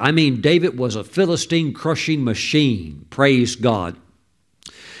Gezer. I mean, David was a Philistine crushing machine. Praise God.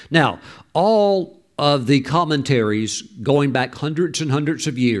 Now, all of the commentaries going back hundreds and hundreds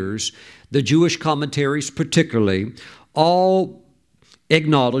of years, the Jewish commentaries particularly, all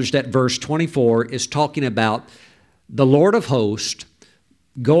acknowledge that verse 24 is talking about the Lord of hosts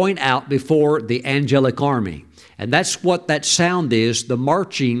going out before the angelic army. And that's what that sound is. The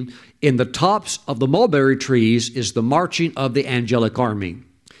marching in the tops of the mulberry trees is the marching of the angelic army.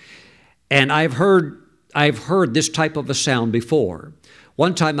 And I've heard this type of a sound before.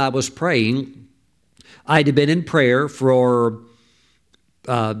 One time I was praying. I'd been in prayer for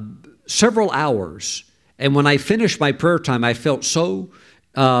several hours. And when I finished my prayer time, I felt so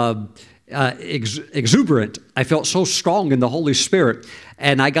exuberant. I felt so strong in the Holy Spirit.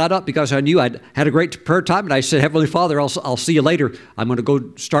 And I got up because I knew I'd had a great prayer time. And I said, Heavenly Father, I'll see you later. I'm going to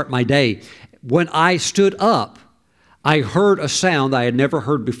go start my day. When I stood up, I heard a sound I had never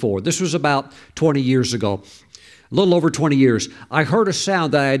heard before. This was about 20 years ago, a little over 20 years. I heard a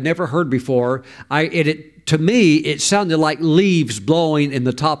sound that I had never heard before. To me, it sounded like leaves blowing in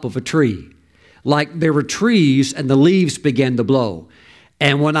the top of a tree. Like there were trees and the leaves began to blow.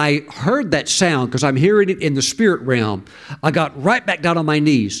 And when I heard that sound, because I'm hearing it in the spirit realm, I got right back down on my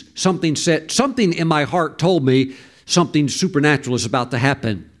knees. Something in my heart told me something supernatural is about to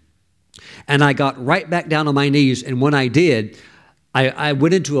happen. And I got right back down on my knees. And when I did, I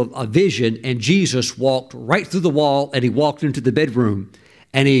went into a vision, and Jesus walked right through the wall, and he walked into the bedroom,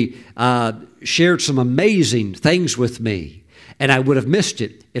 and he shared some amazing things with me. And I would have missed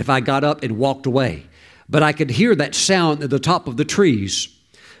it if I got up and walked away. But I could hear that sound at the top of the trees.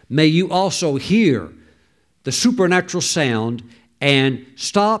 May you also hear the supernatural sound and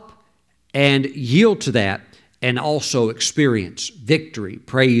stop and yield to that and also experience victory.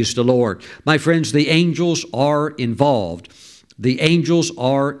 Praise the Lord. My friends, the angels are involved. The angels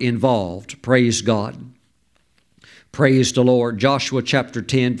are involved. Praise God. Praise the Lord. Joshua chapter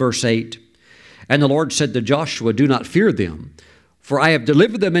 10, verse 8. And the Lord said to Joshua, do not fear them, for I have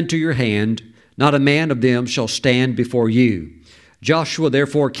delivered them into your hand. Not a man of them shall stand before you. Joshua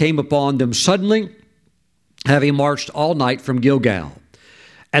therefore came upon them suddenly, having marched all night from Gilgal.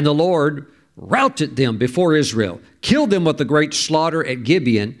 And the Lord routed them before Israel, killed them with a great slaughter at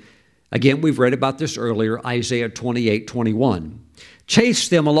Gibeon. Again, we've read about this earlier, Isaiah 28:21. Chased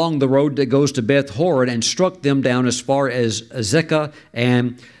them along the road that goes to Beth Horon and struck them down as far as Azekah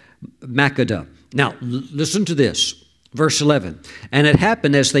and Makkedah. Now, listen to this. Verse 11, and it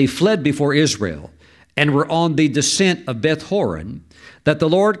happened as they fled before Israel and were on the descent of Beth Horon, that the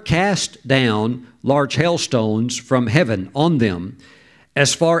Lord cast down large hailstones from heaven on them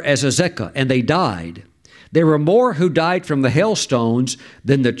as far as Azekah, and they died. There were more who died from the hailstones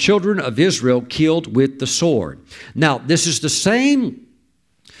than the children of Israel killed with the sword. Now, this is the same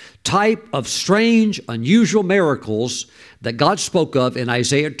type of strange, unusual miracles that God spoke of in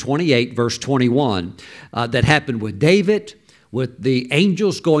Isaiah 28, verse 21, that happened with David, with the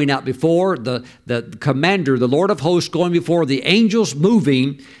angels going out before, the commander, the Lord of hosts going before, the angels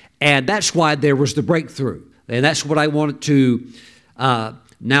moving, and that's why there was the breakthrough. And that's what I wanted to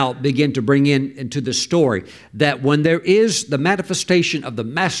now begin to bring into the story, that when there is the manifestation of the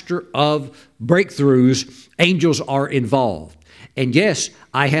master of breakthroughs, angels are involved. And yes,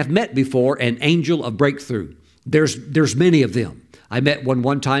 I have met before an angel of breakthrough. There's many of them. I met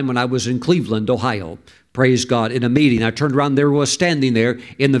one time when I was in Cleveland, Ohio. Praise God, in a meeting. I turned around, there was standing there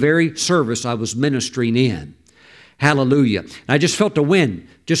in the very service I was ministering in. Hallelujah. And I just felt the wind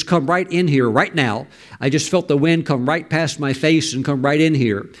just come right in here right now. I just felt the wind come right past my face and come right in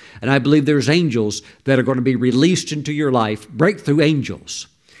here. And I believe there's angels that are going to be released into your life, breakthrough angels.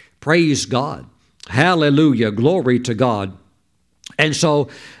 Praise God. Hallelujah. Glory to God. And so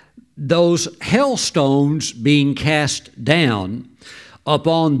those hailstones being cast down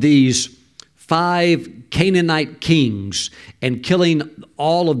upon these 5 Canaanite kings and killing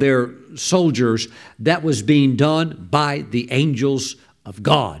all of their soldiers, that was being done by the angels of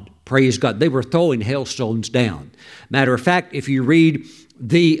God. Praise God. They were throwing hailstones down. Matter of fact, if you read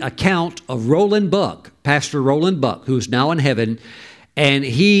the account of Roland Buck, Pastor Roland Buck, who's now in heaven, and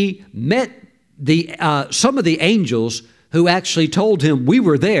he met some of the angels who actually told him, we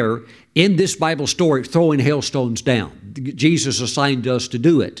were there in this Bible story throwing hailstones down. Jesus assigned us to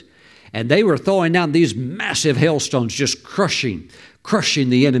do it. And they were throwing down these massive hailstones, just crushing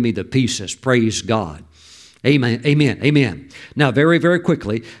the enemy to pieces. Praise God. Amen. Amen. Amen. Now, very, very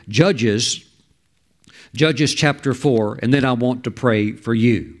quickly, Judges chapter 4, and then I want to pray for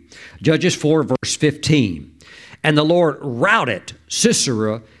you. Judges 4, verse 15. And the Lord routed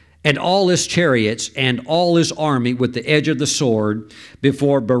Sisera and all his chariots and all his army with the edge of the sword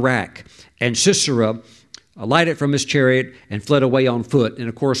before Barak. And Sisera alighted from his chariot and fled away on foot. And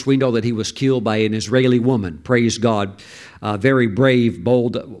of course, we know that he was killed by an Israeli woman. Praise God. A very brave,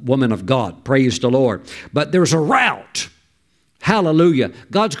 bold woman of God. Praise the Lord. But there's a rout. Hallelujah.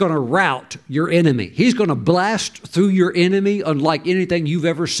 God's going to rout your enemy. He's going to blast through your enemy unlike anything you've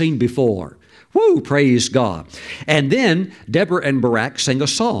ever seen before. Woo, praise God. And then Deborah and Barak sang a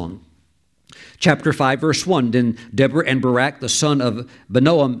song. Chapter 5, verse 1, then Deborah and Barak, the son of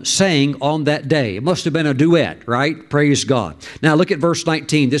Benoam, sang on that day. It must have been a duet, right? Praise God. Now look at verse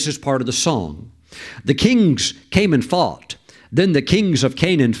 19. This is part of the song. The kings came and fought. Then the kings of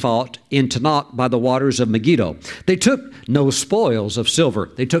Canaan fought in Tanakh by the waters of Megiddo. They took no spoils of silver.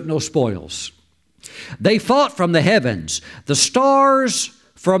 They took no spoils. They fought from the heavens. The stars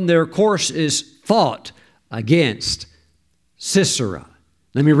from their courses fought against Sisera.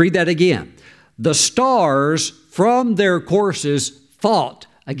 Let me read that again. The stars from their courses fought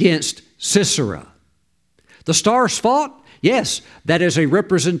against Sisera. The stars fought? Yes, that is a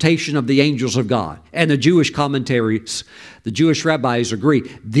representation of the angels of God. And the Jewish commentaries, the Jewish rabbis agree,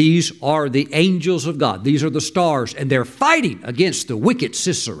 these are the angels of God. These are the stars, and they're fighting against the wicked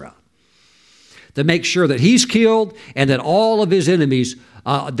Sisera to make sure that he's killed and that all of his enemies,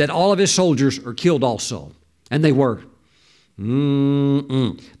 that all of his soldiers are killed also. And they were.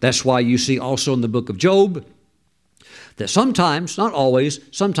 That's why you see also in the book of Job that sometimes, not always,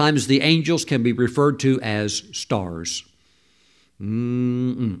 sometimes the angels can be referred to as stars.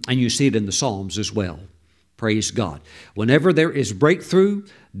 And you see it in the Psalms as well. Praise God. Whenever there is breakthrough,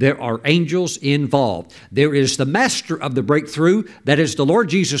 there are angels involved. There is the master of the breakthrough, that is the Lord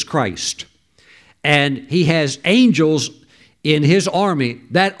Jesus Christ. And he has angels in his army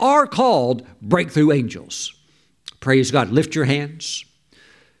that are called breakthrough angels. Praise God. Lift your hands.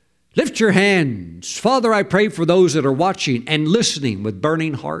 Lift your hands. Father, I pray for those that are watching and listening with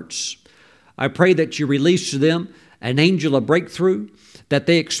burning hearts. I pray that you release to them an angel of breakthrough, that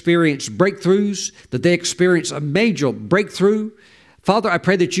they experience breakthroughs, that they experience a major breakthrough. Father, I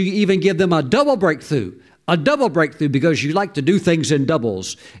pray that you even give them a double breakthrough because you like to do things in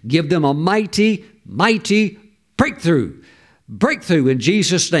doubles. Give them a mighty, mighty breakthrough. Breakthrough in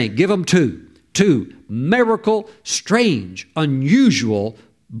Jesus' name. Give them two miracle, strange, unusual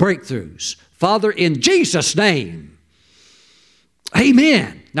breakthroughs. Father, in Jesus' name,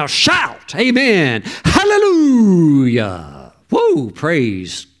 amen. Now shout, amen. Hallelujah. Woo,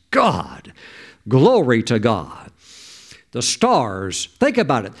 praise God. Glory to God. The stars, think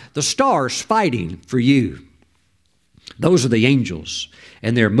about it, the stars fighting for you. Those are the angels,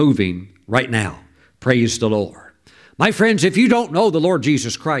 and they're moving right now. Praise the Lord. My friends, if you don't know the Lord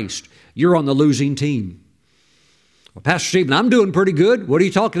Jesus Christ, you're on the losing team. Well, Pastor Stephen, I'm doing pretty good. What are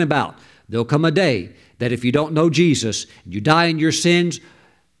you talking about? There'll come a day that if you don't know Jesus, you die in your sins,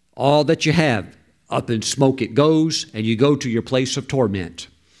 all that you have, up in smoke it goes, and you go to your place of torment.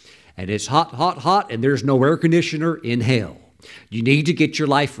 And it's hot, hot, hot, and there's no air conditioner in hell. You need to get your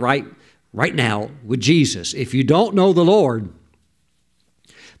life right now with Jesus. If you don't know the Lord,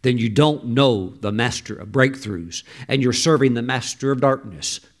 then you don't know the master of breakthroughs, and you're serving the master of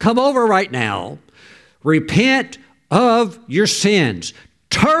darkness. Come over right now. Repent of your sins.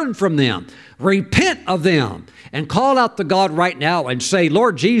 Turn from them. Repent of them. And call out to God right now and say,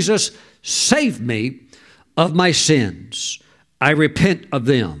 Lord Jesus, save me of my sins. I repent of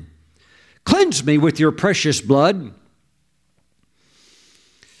them. Cleanse me with your precious blood.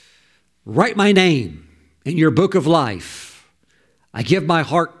 Write my name in your book of life. I give my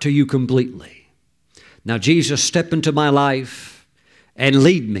heart to you completely. Now, Jesus, step into my life and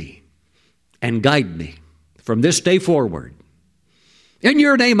lead me and guide me from this day forward. In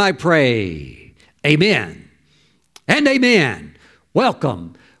your name I pray. Amen and amen.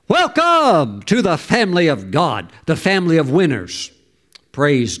 Welcome, welcome to the family of God, the family of winners.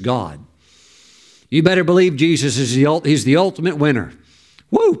 Praise God. You better believe Jesus is he's the ultimate winner.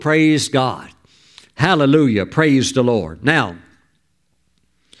 Woo, praise God. Hallelujah, praise the Lord. Now,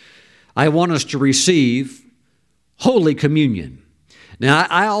 I want us to receive Holy Communion. Now,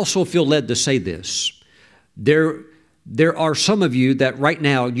 I also feel led to say this. There are some of you that right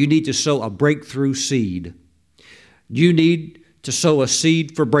now you need to sow a breakthrough seed. You need to sow a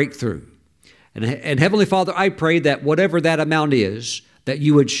seed for breakthrough. And Heavenly Father, I pray that whatever that amount is, that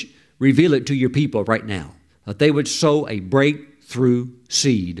you would reveal it to your people right now, that they would sow a breakthrough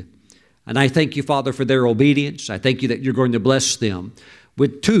seed. And I thank you, Father, for their obedience. I thank you that you're going to bless them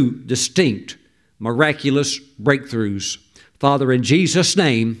with two distinct, miraculous breakthroughs. Father, in Jesus'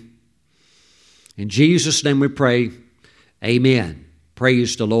 name we pray, amen.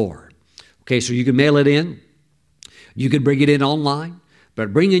 Praise the Lord. Okay, so you can mail it in. You can bring it in online.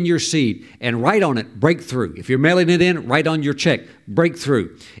 But bring in your seed and write on it, breakthrough. If you're mailing it in, write on your check,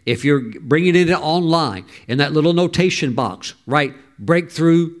 breakthrough. If you're bringing it in online, in that little notation box, write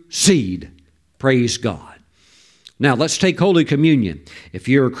breakthrough seed. Praise God. Now, let's take Holy Communion. If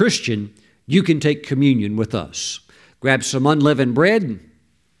you're a Christian, you can take communion with us. Grab some unleavened bread,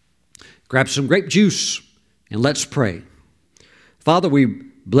 grab some grape juice, and let's pray. Father, we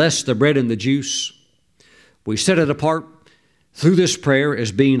bless the bread and the juice. We set it apart through this prayer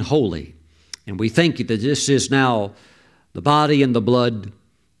as being holy. And we thank you that this is now the body and the blood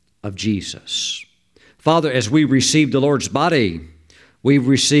of Jesus. Father, as we receive the Lord's body, we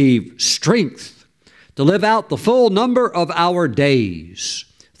receive strength to live out the full number of our days.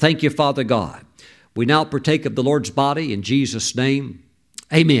 Thank you, Father God. We now partake of the Lord's body in Jesus' name.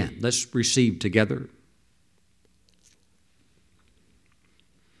 Amen. Let's receive together.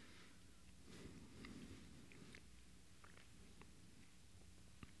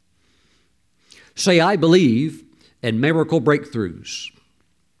 Say, I believe in miracle breakthroughs.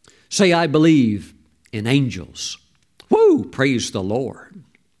 Say, I believe in angels. Woo! Praise the Lord.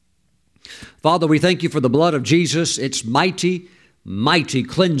 Father, we thank you for the blood of Jesus. It's mighty, mighty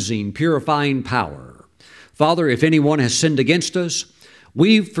cleansing, purifying power. Father, if anyone has sinned against us,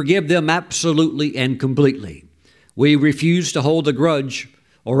 we forgive them absolutely and completely. We refuse to hold a grudge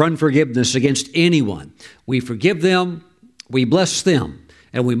or unforgiveness against anyone. We forgive them, we bless them,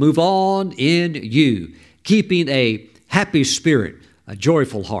 and we move on in you, keeping a happy spirit, a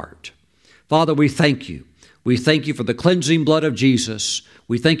joyful heart. Father, we thank you. We thank you for the cleansing blood of Jesus.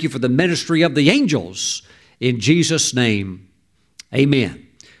 We thank you for the ministry of the angels. In Jesus' name, amen.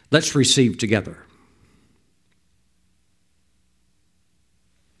 Let's receive together.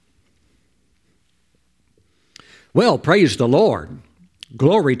 Well, praise the Lord.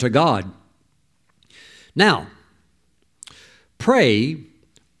 Glory to God. Now, pray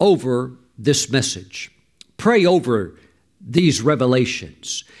over this message. Pray over these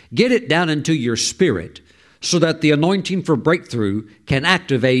revelations. Get it down into your spirit so that the anointing for breakthrough can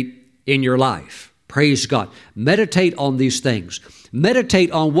activate in your life. Praise God. Meditate on these things.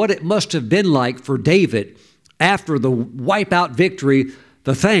 Meditate on what it must have been like for David after the wipeout victory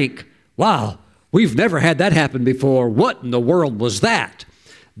to think, wow, we've never had that happen before. What in the world was that?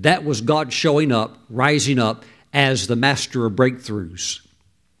 That was God showing up, rising up as the master of breakthroughs.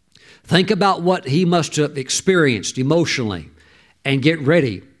 Think about what he must have experienced emotionally and get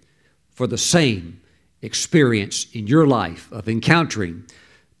ready for the same experience in your life of encountering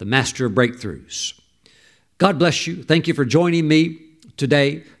the master of breakthroughs. God bless you. Thank you for joining me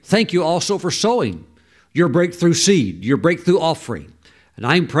today. Thank you also for sowing your breakthrough seed, your breakthrough offering. And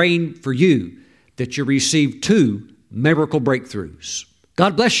I'm praying for you that you receive 2 miracle breakthroughs.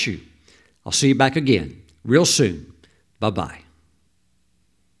 God bless you. I'll see you back again real soon. Bye-bye.